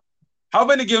 games. How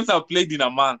many games are played in a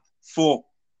month? 4.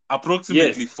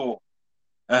 Approximately 4.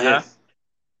 Yes.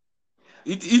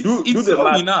 It's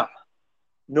long enough.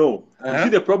 No. You see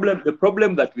the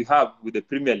problem that we have with the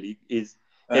Premier League is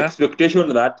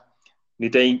expectation that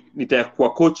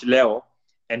nitakuwa coach leo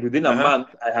and within a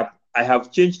month I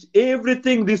have changed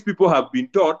everything these people have been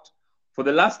taught for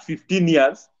the last 15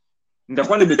 years.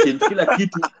 Nitakuwa nimechange kila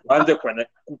kitu waanze kwa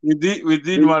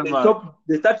within 1 month.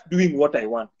 They start doing what I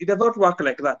want. It does not work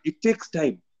like that. It takes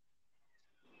time.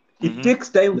 It takes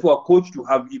time for a coach to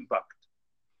have impact.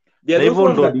 Hivyo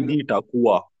ndo dili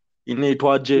itakuwa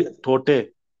inaitwaje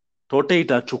tote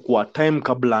itachukua time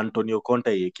kabla Antonio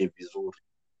Conte yeke vizuri.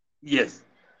 Yes.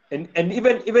 And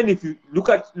even if you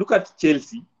look at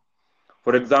Chelsea,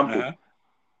 for example,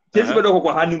 Chelsea bado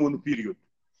kwa honeymoon period.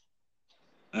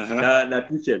 Na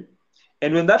Tuchel.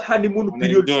 And when that honeymoon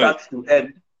period starts to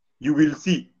end, you will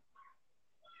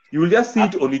just see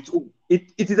it on its own.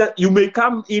 It is that you may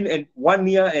come in and 1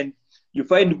 year and you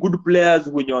find good players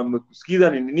when you're wamekusikiza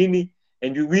nini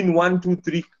and you win 1, 2,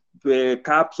 3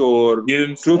 cups or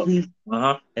trophies.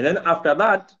 And then after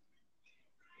that,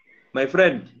 my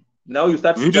friend, now you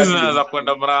start za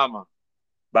kwenda mrama.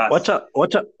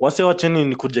 Wacheni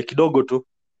nikuje kidogo tu.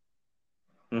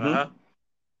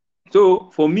 So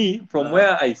for me, from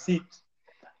where I sit,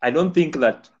 I don't think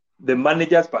that the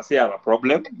managers per se are a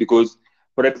problem because,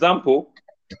 for example,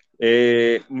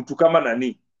 mtu kama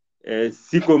nani,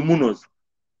 Siko Munoz,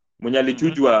 mwenye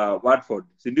alichujwa Watford,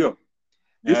 si ndio?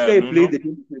 This guy played the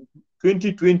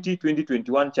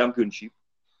 2020-2021 championship,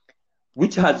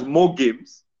 which has more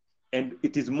games and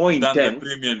it is more intense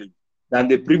than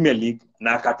the Premier League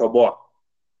na akatoboa.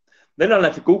 Then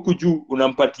anafika huku juu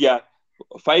unampatia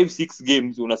 5-6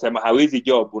 games unasema hawezi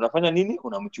job, unafanya nini?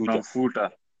 Unamchuja.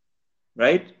 Unamfuta.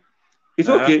 Right? It's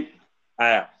okay.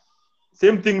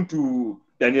 Same thing to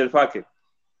Daniel Farke.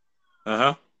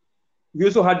 You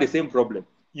also had the same problem.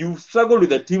 You struggled with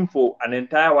the team for an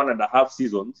entire 1.5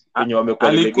 seasons when you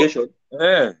wamekuwa relegation.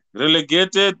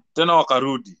 Relegated tena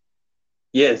wakarudi.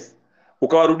 Yes.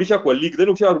 Ukawarudisha kwa league, then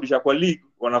ukishawarudisha kwa league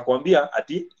wanakuambia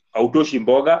ati hautoshi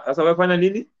mboga. Sasa wafanya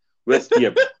nini? West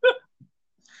Ham.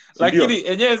 Lakini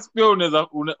enyewe pia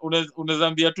unaweza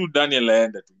ambia tu Daniel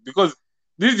aende tu because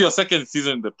this is your second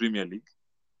season in the Premier League.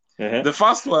 The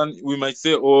first one we might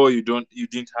say you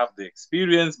didn't have the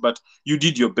experience but you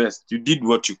did your best. You did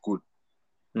what you could.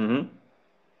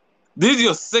 This is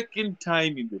your second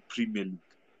time in the Premier League.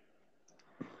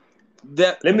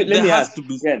 Let me ask to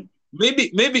be again.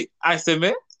 Maybe I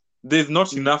say there's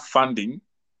not enough funding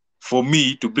for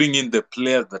me to bring in the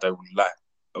players that I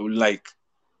would like.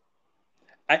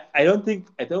 I don't think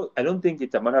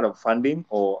it's a matter of funding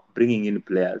or bringing in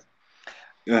players.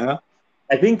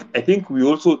 I think we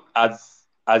also as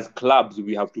clubs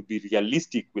we have to be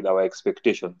realistic with our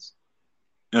expectations.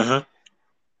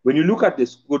 When you look at the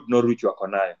squad Norwich wako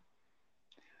nayo,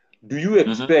 do you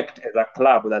expect as a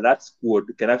club that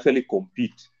squad can actually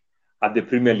compete at the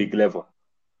Premier League level?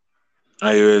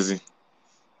 Haiwezi.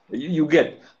 You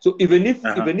get. So even if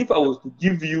I was to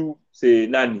give you say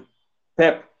Nani,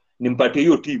 Pep, nimpatie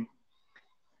your team,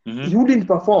 he wouldn't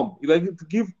perform. If I to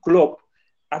give Klopp,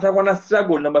 atakuwa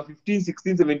struggle number 15,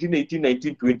 16, 17, 18,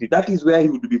 19, 20. That is where he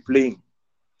would be playing.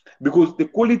 Because the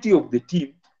quality of the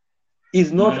team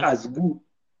is not as good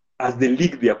as the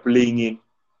league they are playing in.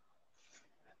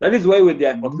 That is why when they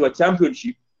are up to a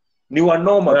championship, they were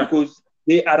normal because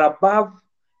they are above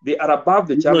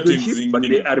the championship, but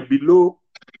they are below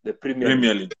the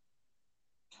Premier League.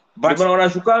 But when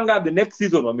wanashukanga the next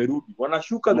season wamerudi.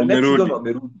 Wanashuka the next season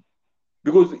wamerudi.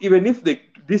 Because even if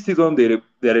this season they're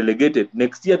relegated,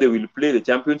 next year they will play the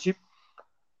championship.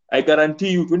 I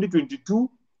guarantee you 2022,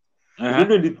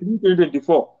 2023,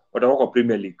 2024 watakuwa kwa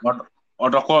Premier League.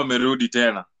 Watakuwa wamerudi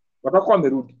tena. watakuwa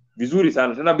wamerudi vizuri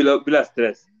sana tena bila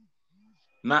stress.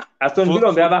 Na Aston Villa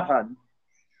on the other hand,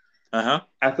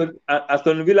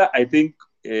 Aston Villa, I think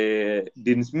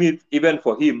Dean Smith, even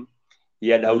for him, he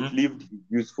had outlived his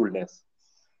usefulness.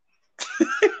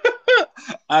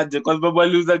 Because Baba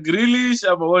lose Grealish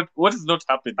about what is not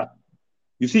happening.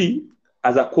 You see,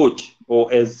 as a coach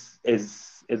or as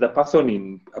a person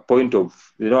in a point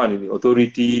of, in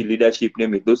authority, leadership,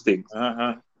 name it, those things.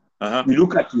 You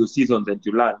look at your seasons and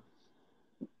you learn,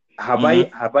 have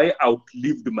I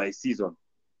outlived my season?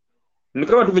 Ni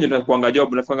kama tu venye tunakuanga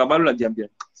job, unafanga mahali unajiambia,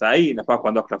 saa hii nafaa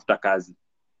kuanza kutafuta kazi.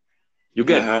 You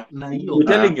get? You're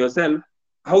telling yourself,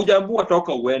 haujambua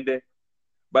toka uende,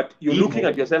 but you're looking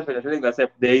at yourself and you're telling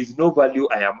yourself, there is no value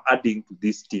I am adding to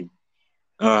this team.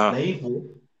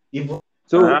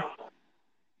 So,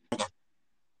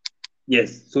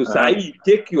 yes. So, Sai,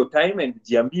 take your time and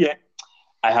jiambie,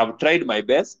 I have tried my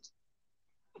best.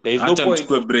 There is no point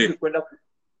kwenda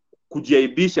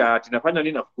kujiaibisha ati nafanya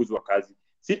nini nafukuzwa kazi.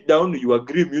 Sit down, you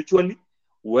agree mutually.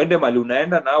 Uende mali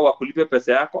unaenda na wakulipe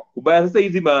pesa yako. Kubaya sasa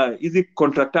hizi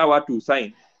contractor watu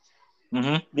usign.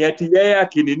 Ni ati yeye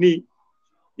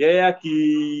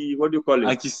what do you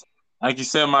call it?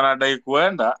 Akisema anadai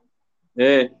kuenda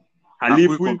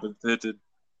halipwi.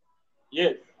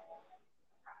 Yes.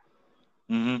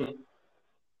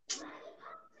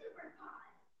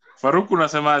 Faruku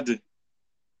unasemaje?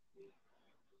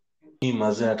 Hii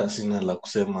mazee hata sina la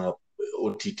kusema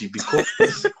OTT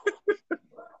because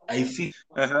I feel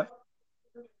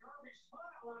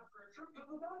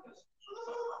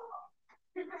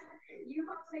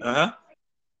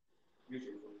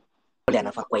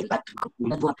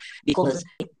because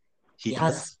he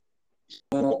has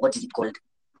what is it called?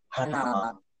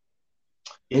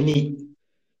 Yani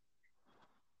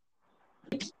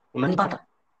unanipata?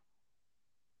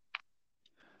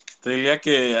 Style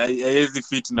yake haiwezi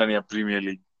fit ndani ya Premier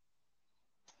League.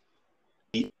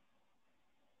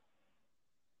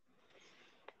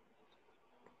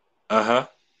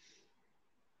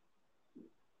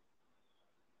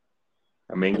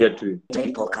 Ameingia tu.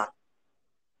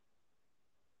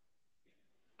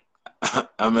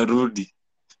 Amerudi.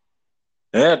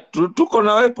 Tuko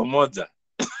na wewe pamoja.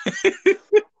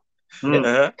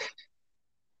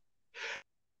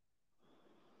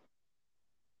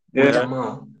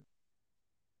 Jamaa.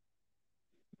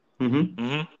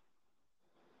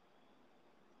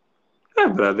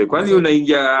 Brother, kwani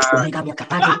unaingia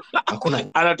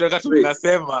hakuna anatoka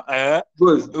tunasema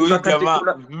huyu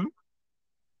jamaa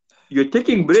you're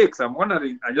taking breaks. I'm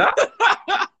wondering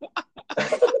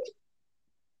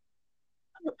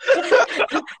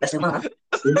nasema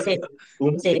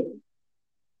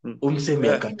umse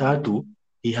miaka 3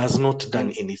 he has not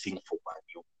done anything for Man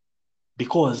U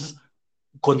because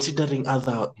considering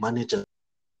other managers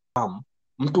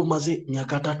mtu maze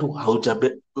miaka 3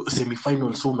 haujabe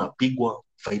semi-finals unapigwa,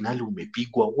 finali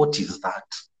umepigwa. What is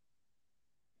that?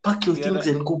 Pack your things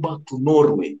and go back to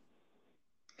Norway.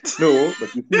 No,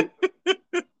 but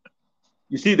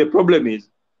you see the problem is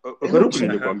you're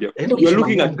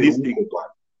looking at this thing.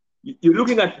 You're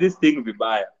looking at this thing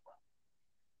vibaya.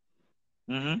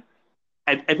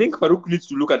 I think Farouk needs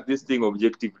to look at this thing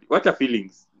objectively. Wacha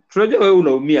feelings. Tunajua wewe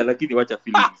unaumia lakini wacha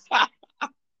feelings.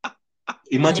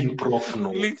 Imagine prof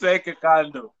no. Feelings like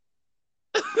kando.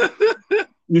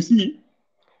 You see,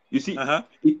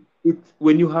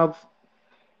 when you have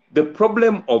the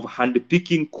problem of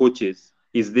handpicking coaches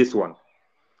is this one.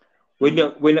 When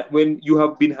you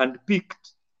have been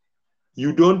handpicked,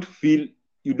 you don't feel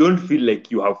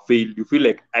like you have failed. You feel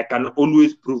like I can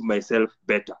always prove myself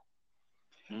better.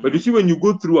 But you see, when you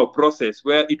go through a process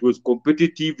where it was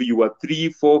competitive, you were 3,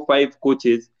 4, 5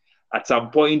 coaches at some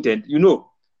point, and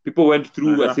people went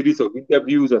through a series of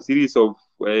interviews, a series of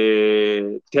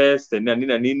tests, and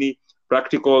nini,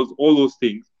 practicals, all those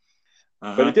things.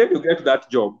 By the time you get to that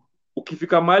job,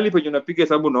 ukifika mahali penye unapiga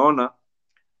hesabu unaona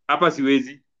hapa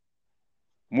siwezi.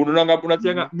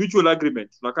 Unatianga mutual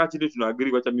agreement. Tunakaa chini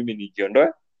tunaagree wacha mimi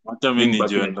nijiondoe.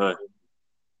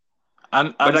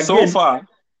 And again, so far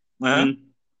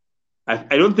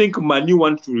I don't think Man U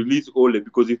want to release Ole,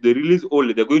 because if they release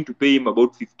Ole, they're going to pay him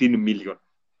about 15 million.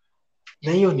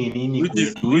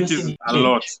 Which is a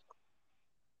lot.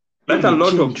 That's a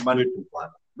lot of money.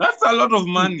 That's a lot of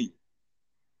money.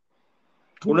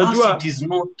 Unajua it is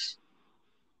not.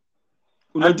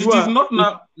 And it is not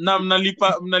na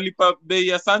mnalipa bei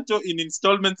ya Sancho in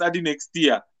installments hadi next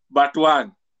year, but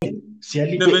one.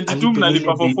 72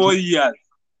 mnalipa for 4 years.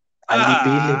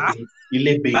 Alipe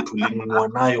ile bei tulinunua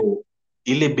nayo,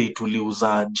 ile bei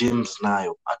tuliuza James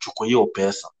nayo, achukue hiyo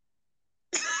pesa.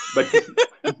 But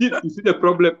you see the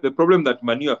problem that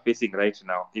Man U are facing right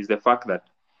now is the fact that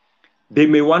they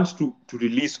may want to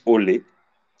release Ole,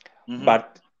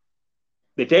 but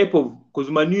the type of, because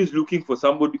Man U is looking for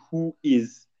somebody who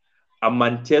is a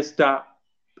Manchester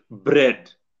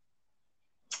bred,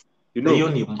 you know,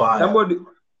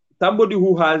 somebody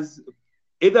who has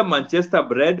either Manchester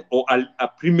bred or a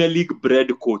Premier League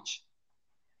bred coach.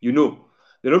 You know,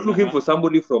 they're not looking for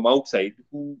somebody from outside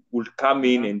who will come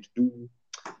in and do,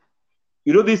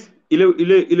 you know, this we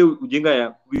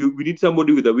need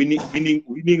somebody with a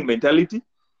winning mentality.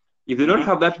 If they don't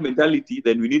have that mentality,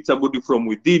 then we need somebody from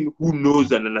within who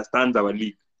knows and understands our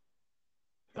league.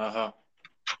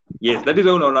 Yes, that is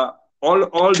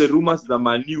all the rumors that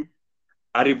Man U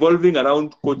are revolving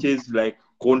around coaches like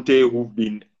Conte, who've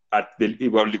been at the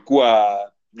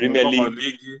Premier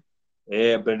League,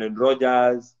 Brendan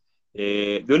Rodgers.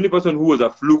 The only person who was a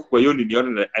fluke for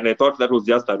Union, and I thought that was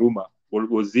just a rumor,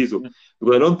 was Zizou.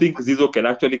 Because I don't think Zizou can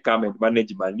actually come and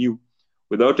manage Man U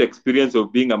without experience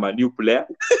of being a Man U player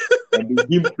and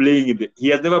him playing he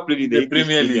has never played in the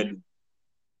Premier League.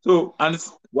 So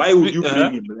why would you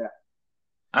play him there?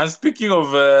 And speaking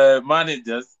of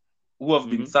managers who have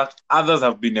been sacked, others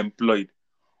have been employed.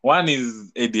 One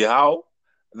is Eddie Howe,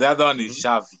 the other one is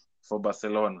Xavi for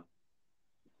Barcelona.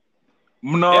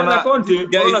 These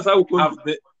guys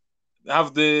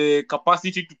have the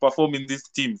capacity to perform in these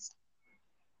teams.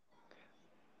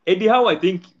 Eddie Howe, I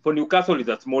think, for Newcastle is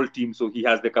a small team, so he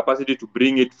has the capacity to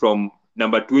bring it from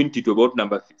number 20 to about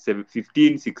number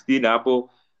 15, 16, Apple,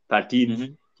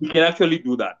 13. He can actually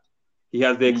do that. He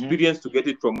has the experience to get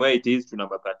it from where it is to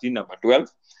number 13, number 12,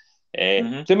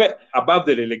 above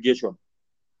the relegation.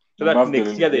 So that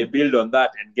next year they build on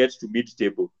that and get to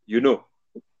mid-table, you know.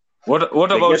 What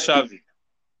about Xavi?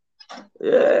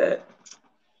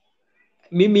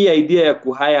 Mimi idea ya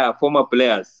kuhire former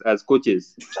players as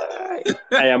coaches.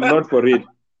 I am not for it.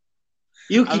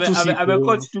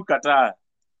 Coach to Qatar.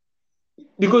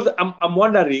 Because I'm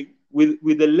wondering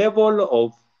with the level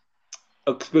of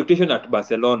expectation at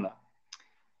Barcelona,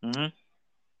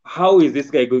 how is this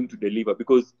guy going to deliver?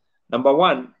 Because number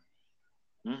one,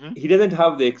 he doesn't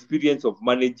have the experience of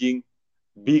managing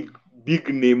big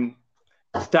name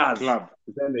stars. Club.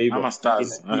 I'm a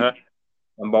stars.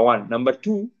 Number one. Number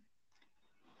two,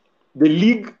 the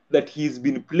league that he's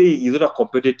been playing is not a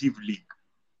competitive league.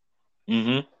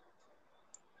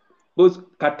 Because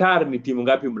Qatar ni timu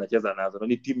ngapi mnacheza nazo?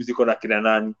 Ni timu ziko na kina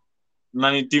nani?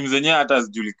 Na ni timu zenyewe hata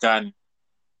hazijulikani.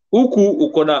 Huku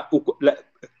uko na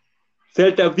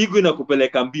Celta Vigo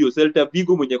inakupeleka mbio. Celta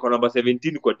Vigo mwenye kwa namba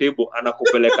 17 kwa table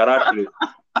anakupeleka rat race.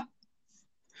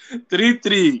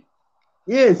 3-3.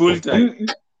 Yes. Full time.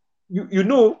 You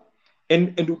know,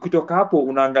 and ukitoka hapo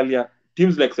unaangalia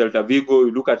teams like Celta Vigo,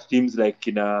 you look at teams like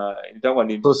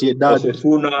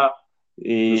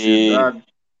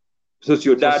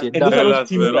Sociedad, and those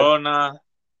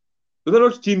are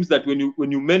not teams that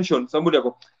when you mention somebody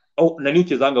go, oh, nani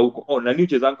uchezanga huko, nani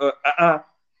uchezanga,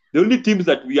 the only teams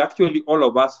that we actually all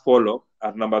of us follow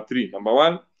are number 3. Number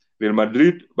 1, Real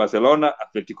Madrid, Barcelona,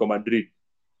 Atletico Madrid.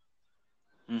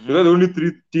 Those are the only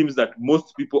 3 teams that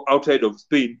most people outside of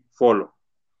Spain follow.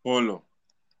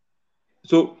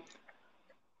 So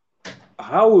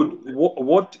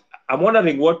what I'm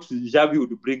wondering what Xavi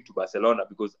would bring to Barcelona,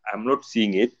 because I'm not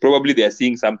seeing it. Probably they are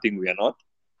seeing something we are not.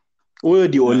 Huyo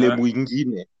di Ole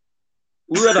mwingine.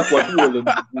 Huyo atakuwa tu Ole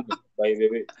mwingine, by the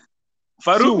way.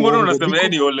 Faruk, mbona unasema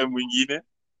ni Ole mwingine?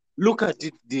 Look at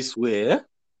it this way.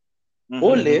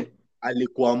 Ole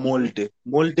alikuwa Molde.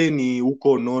 Molde ni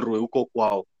huko Norway, huko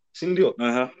kwao. Si ndio?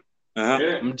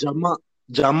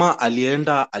 Jamaa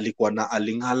alienda, alikuwa na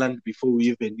Erling Haaland before we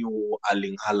even knew who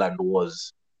Erling Haaland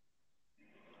was.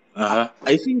 I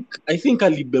think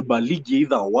alibeba league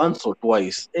either once or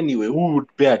twice. Anyway, who would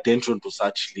pay attention to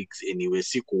such leagues anyway?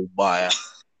 Siko ubaya.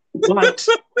 But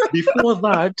before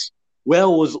that, where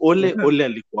was Ole? Ole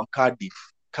alikuwa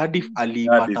Cardiff. Cardiff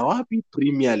alipata wapi?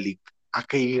 Premier League.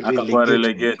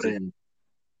 Akairellegate.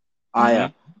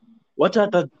 Aya. Wacha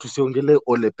hata tusiongele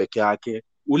Ole peke yake.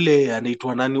 Ule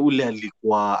anaitwa nani? Ule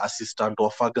alikuwa assistant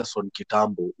wa Ferguson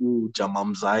kitambo. Jamaa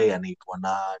mzae anaitwa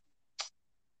nani?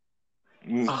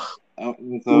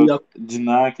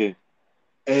 Jina yake.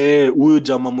 Huyo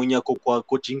jamaa mwenye ako kwa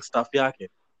coaching staff yake.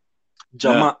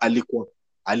 Jamaa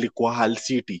alikuwa Hull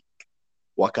City.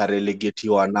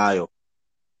 Wakarelegetiwa nayo.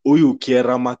 Huyu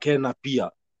Kiera Makena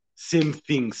pia same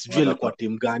things. Sijui alikuwa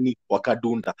team gani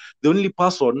wakadunda. The only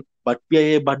person but pia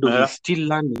yeye bado he's still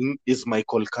learning is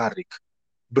Michael Carrick.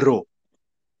 Bro,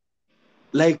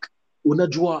 like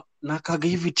unajua nakaga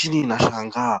hivi chini na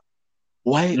shangaa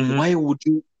why would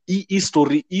you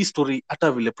hii story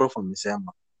hata vile prof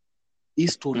amesema, hii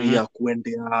story ya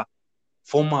kuendea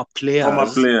former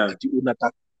players ati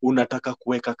unataka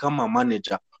kuweka kama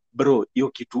manager, bro, hiyo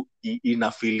kitu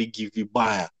inafiligi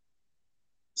vibaya.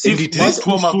 And it is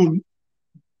too soon.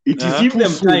 It is give too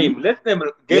them soon. time. Let them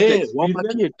get experience.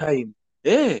 Wampatie time.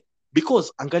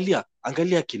 Because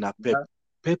angalia kina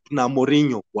Pep na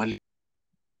Mourinho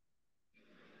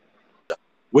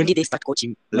when did they start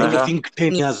coaching? Like I think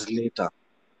 10 years later.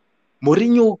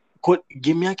 Mourinho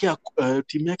game yake ya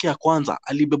timu yake ya kwanza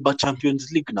alibeba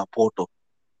Champions League na Porto.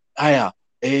 Haya,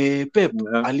 Pep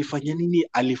alifanya nini?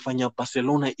 Alifanya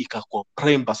Barcelona ikakuwa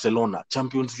prime Barcelona,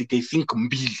 Champions League I think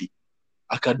 2.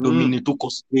 Akadominate huko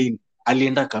Spain.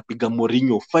 Alienda akapiga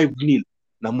Mourinho 5-0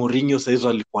 na Mourinho saizo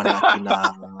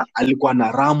alikuwa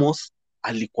na Ramos,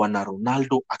 alikuwa na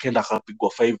Ronaldo, akaenda akapigwa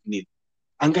 5-0.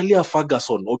 Angalia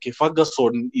Ferguson. Okay,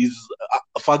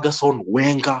 Ferguson,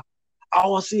 Wenger.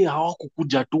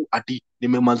 Hawakukuja tu ati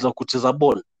nimemaliza kucheza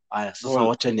ball. Haya, sasa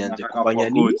wacha nianze kufanya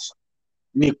nini?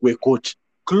 Ni kuwe coach.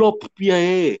 Klopp pia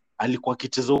yeye alikuwa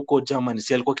akicheza huko Germany,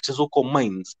 si alikuwa akicheza huko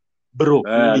Mainz. Bro,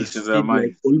 like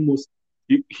almost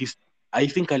I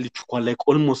think alichukua like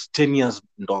almost 10 years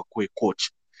ndo akuwe coach.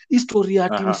 Historia ya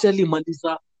timu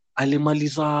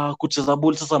alimaliza kucheza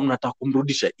ball, sasa mnataka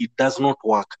kumrudisha. It does not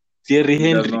work. Thierry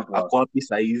Henry ako wapi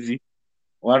saa hizi?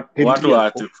 Watu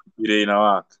waachifikirie ina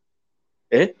work.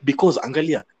 Because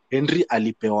angalia, Henry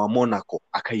alipewa Monaco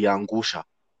akaiangusha.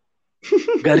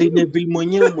 Gary Neville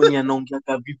mwenye anaongea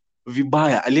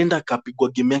vibaya alienda akapigwa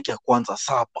game yake ya kwanza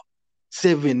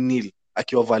 7-0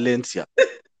 akiwa Valencia.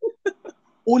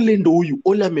 Ole ndo huyu,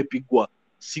 Ole amepigwa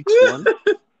 6-1,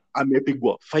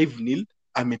 amepigwa 5-0,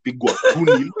 amepigwa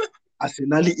 2-0.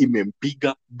 Arsenal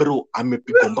imempiga, bro,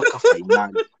 amepigwa mpaka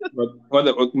finali.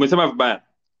 Umesema vibaya.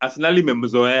 Arsenal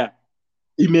imemzoea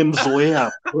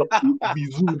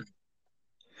vizuri.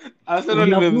 Arsenal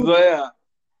imemzoea.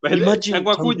 Imagine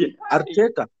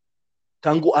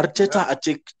tangu Arteta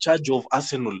atake charge of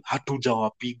Arsenal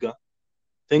hatujawapiga.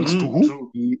 Thanks to who?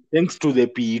 True. Thanks to the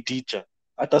PE teacher.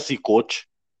 Hata si coach.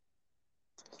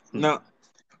 Now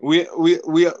we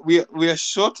are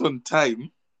short on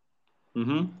time.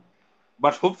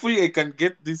 But hopefully I can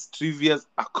get these trivias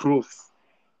across.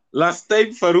 Last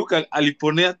time Farouk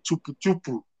aliponea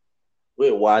chupu.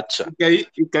 We wacha.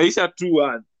 Ikaisha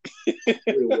 2-1.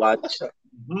 We wacha.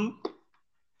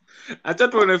 Acha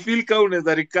tuone feel kama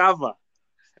unaweza recover.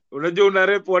 Unajua una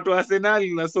rep watu wa Arsenal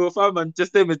na so far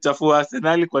Manchester imechafua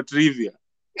Arsenal kwa trivia.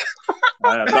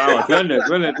 Haya, sawa,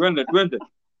 twende.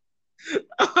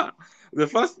 The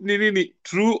first ni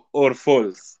true or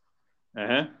false?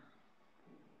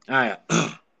 Haya.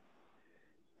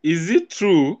 Is it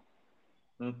true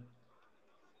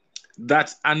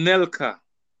that Anelka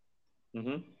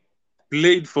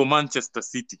played for Manchester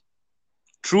City?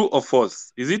 True or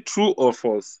false? Is it true or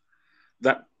false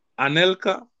that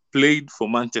Anelka played for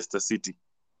Manchester City?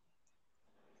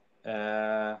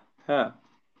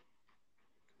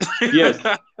 Yes.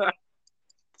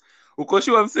 Uko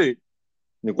sure mse?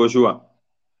 Niko sure.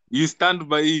 You stand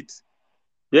by it?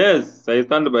 Yes, I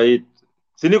stand by it.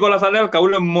 Si Nicolas Anelka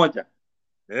ule mmoja?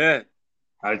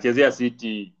 Alichezea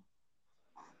City.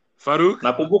 Farouk?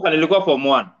 Nakumbuka nilikuwa form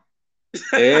 1.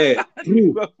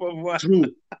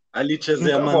 True.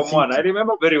 Alichezea Man City. I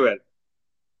remember very well.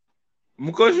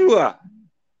 Mko sure?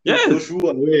 Yes. Mko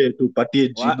sure wewe tupatie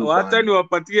jibu. Wacha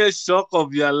niwapatie shock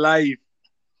of your life.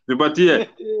 Nipatie.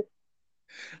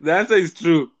 The answer is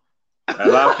true.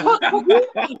 Alafu.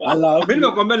 Mimi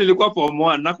nakwambia nilikuwa form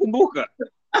 1, nakumbuka.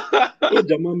 Huyo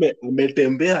jamaa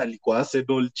ametembea, alikuwa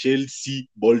Arsenal, Chelsea,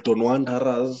 Bolton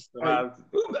Wanderers.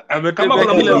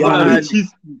 Ametembea kila mahali.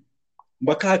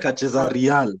 Mpaka akacheza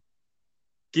Real.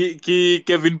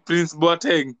 Kevin Prince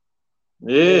Boateng.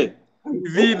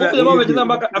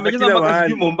 Amecheza mpaka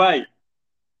Mumbai.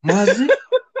 Mazi?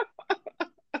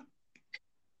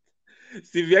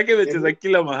 CV yake amecheza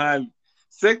kila mahali.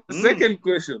 Second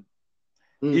question.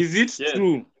 Is it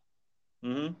true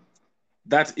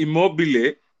that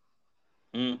Immobile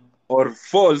or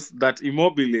false that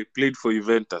Immobile played for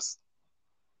Juventus?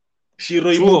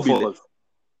 Shiro Immobile.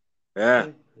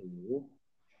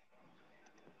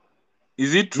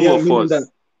 Is it true or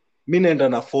false? Mimi naenda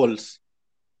na false.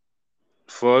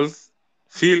 False.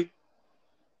 Phil?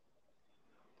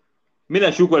 Mimi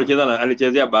nashuku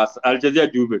alichezea Barca, alichezea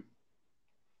Juve.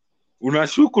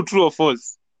 Unashuku true or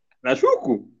false?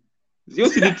 Nashuku. Sio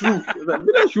si true.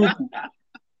 Mimi nashuku.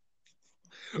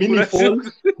 Mimi ni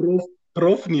false.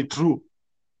 Prof ni true.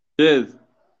 Yes.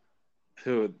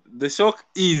 So the shock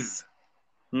is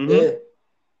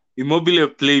Immobile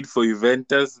played for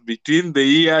Juventus between the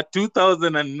year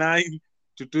 2009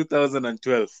 to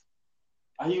 2012.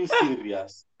 Are you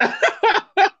serious?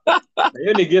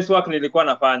 Hiyo ni guesswork nilikuwa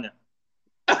nafanya.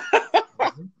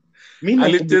 Mimi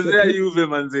alichezea Juve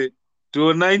manze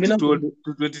 2009 to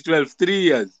 2012, 3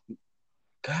 years.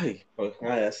 Kai,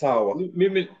 haya sawa.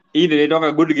 Mimi hii ndio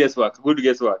inaitwa good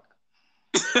guesswork.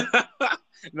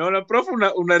 Naona prof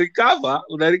una recover.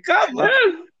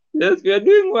 Yes, we are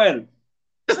doing well.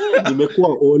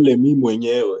 Nimekuwa ole mimi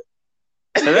mwenyewe.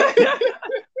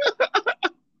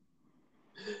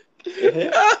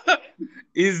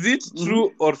 Is it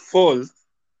true or false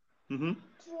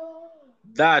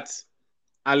that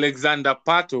Alexander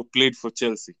Pato played for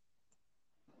Chelsea?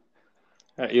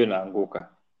 Hiyo naanguka.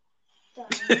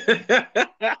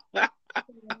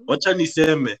 Wacha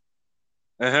niseme.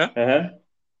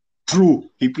 True,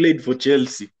 he played for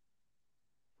Chelsea.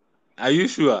 Are you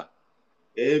sure?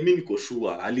 Mimi niko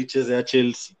sure alichezea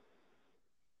Chelsea.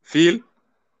 Phil?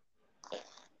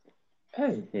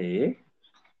 Hey.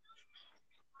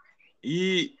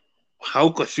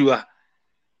 Hauko sure?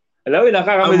 Leo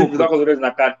inakaa kama hizo zako zote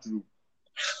zinakaa true.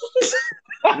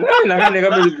 Leo inakaa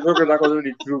kama hizo zako zote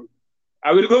ni true.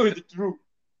 I will go with true.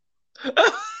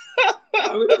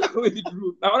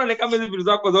 Naona ni kama hizo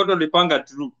zako zote ulipanga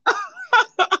true.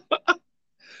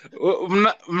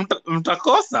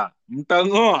 Mtakosa,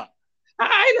 mtangoa.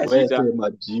 Haina shida. Wewe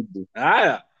majibu.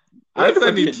 Haya.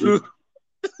 Answer ni true.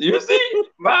 You see?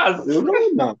 Bas.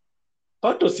 Unaona?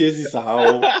 Pato siwezi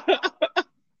sahau.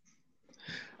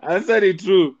 Answer ni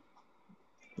true.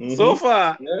 So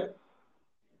far,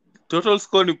 total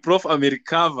score ni prof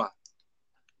Americover.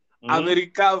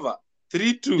 Americover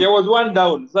 3-2. There was one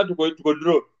down. Sasa tuko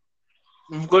draw.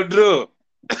 Mko draw.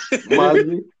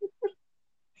 Mazi.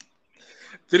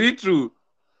 3-2.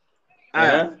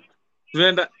 Aya.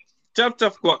 Tunaenda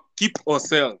chap kwa keep or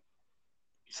sell.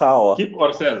 Sawa. Keep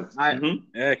or sell.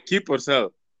 Keep or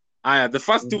sell. Aya, the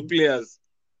first two players,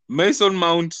 Mason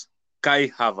Mount, Kai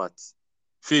Havertz.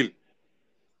 Phil.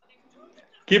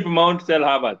 Keep Mount, sell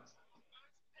Havertz.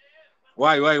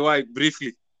 Why?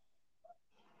 Briefly.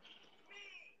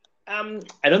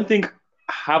 I don't think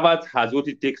Havertz has what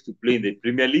it takes to play in the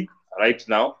Premier League right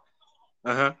now.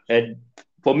 And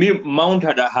for me, Mount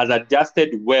has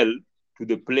adjusted well to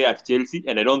the play at Chelsea,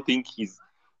 and I don't think he's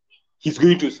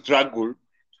going to struggle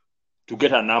to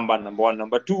get a number one.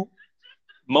 Number two,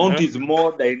 Mount is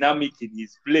more dynamic in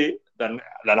his play than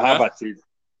Havertz is.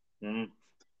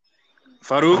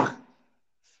 Farouk?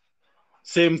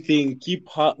 Same thing. Keep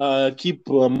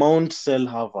Mount, sell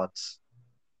Havertz.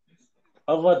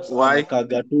 Why?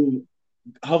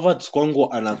 Havertz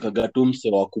kwangu anakaga tu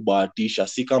mse wa kubahatisha,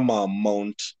 si kama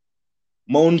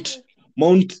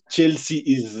Mount Chelsea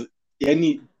is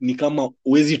yani ni kama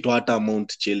uwezi toa hata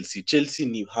Mount Chelsea. Chelsea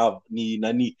ni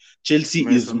nani? Chelsea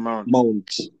Mason is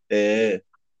Mount.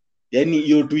 Yani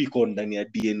hiyo tu iko ndani ya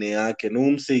DNA yake.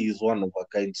 No mse is one of a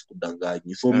kind,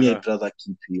 kudanganyi. So me I'd rather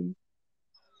keep him.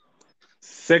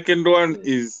 Second one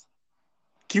is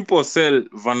keep or sell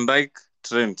Van Dijk,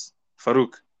 Trent.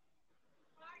 Farouk?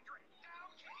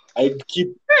 I'd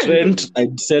keep Trent,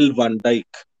 I'd sell Van Dijk.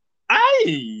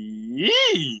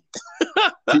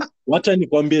 Wacha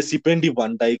nikwambie sipendi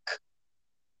Van Dijk.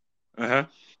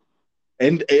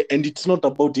 And it's not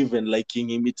about even liking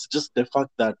him, it's just the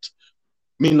fact that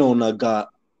mi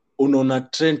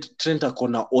unaona Trent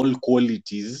akona all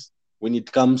qualities when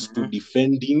it comes to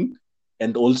defending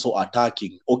and also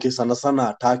attacking. Okay, sana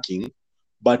attacking,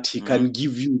 but he can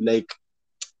give you like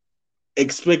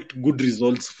expect good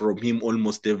results from him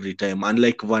almost every time,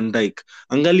 unlike Van Dijk.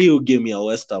 Angalia hiyo game ya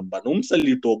West Ham bana,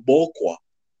 umsalitobokwa.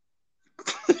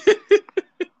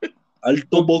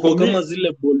 Alitobokwa kama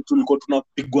zile ball tulikuwa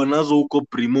tunapigwa nazo huko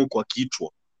Primo kwa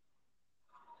kichwa.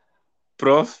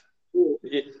 Prof?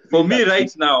 For me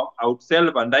right now, I would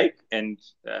sell Van Dijk and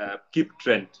keep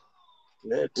Trent.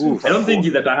 I don't think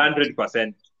he's at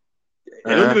 100%.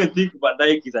 I don't even think Van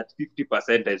Dijk is at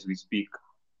 50% as we speak.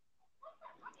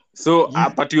 So,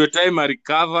 but your time I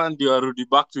recover and you are already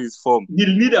back to his form.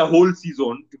 He'll need a whole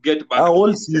season to get back. A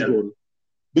whole season.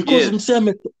 Because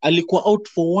mseme alikuwa out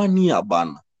for 1 year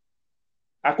bana.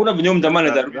 Hakuna vinyo mjamani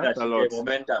za rudi na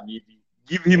momentum hivi.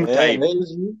 Give him time.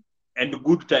 And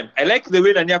good time. I like the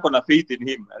way Nani akona faith in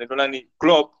him. And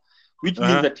Klopp, which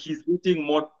means that he's getting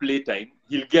more play time.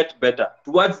 He'll get better.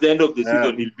 Towards the end of the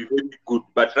season, he'll be very good.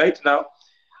 But right now,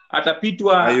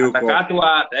 atapitwa,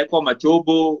 atakatwa, ataekwa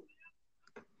machobo.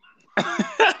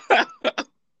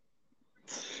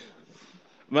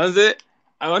 Manze,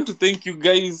 I want to thank you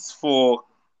guys for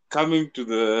coming to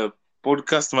the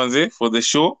podcast, Manze, for the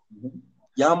show.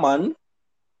 Yeah, man.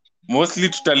 Mostly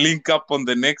to link up on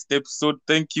the next episode.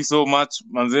 Thank you so much,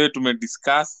 Manze, to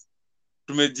discuss.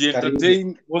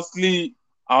 tumejientertain mostly.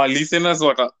 Our listeners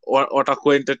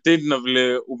watakuwa entertained na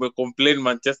vile umecomplain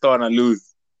Manchester wana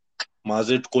lose.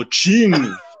 Maze tuko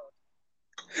chini.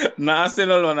 Na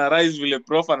Arsenal wana rise vile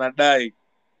prof anadai.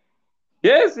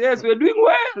 Yes, we're doing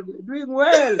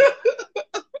well.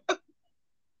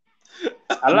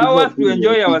 Allow us to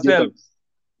enjoy ourselves.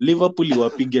 Liverpool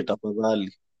iwapige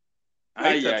tafadhali.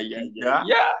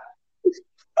 Yeah.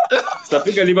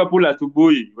 Tutapiga Liverpool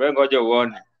asubuhi. Wewe ngoja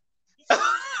uone.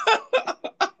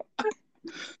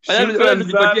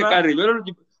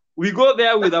 We go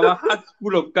there with our hearts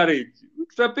full of courage.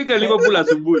 Tutapiga Liverpool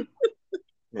asubuhi.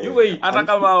 You wait. Hata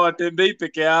kama watembei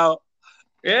peke yao.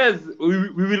 Yes,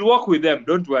 we will walk with them.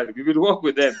 Don't worry. We will walk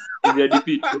with them in their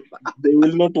defeat. They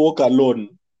will not walk alone.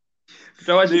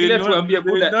 Tutawashikilia tuambie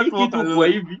kuna hiki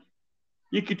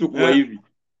kitu kwa hivi.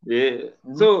 Yeah.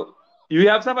 So you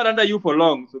have suffered under you for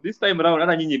long. So this time around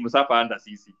hata nyinyi msuffer under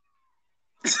sisi.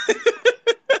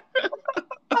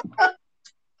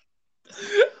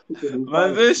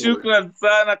 Manze, shukran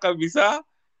sana kabisa.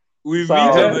 We meet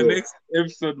on the next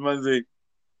episode, manze.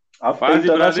 After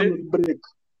international break.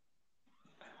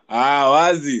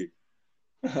 Wazi.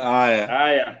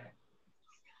 Haya.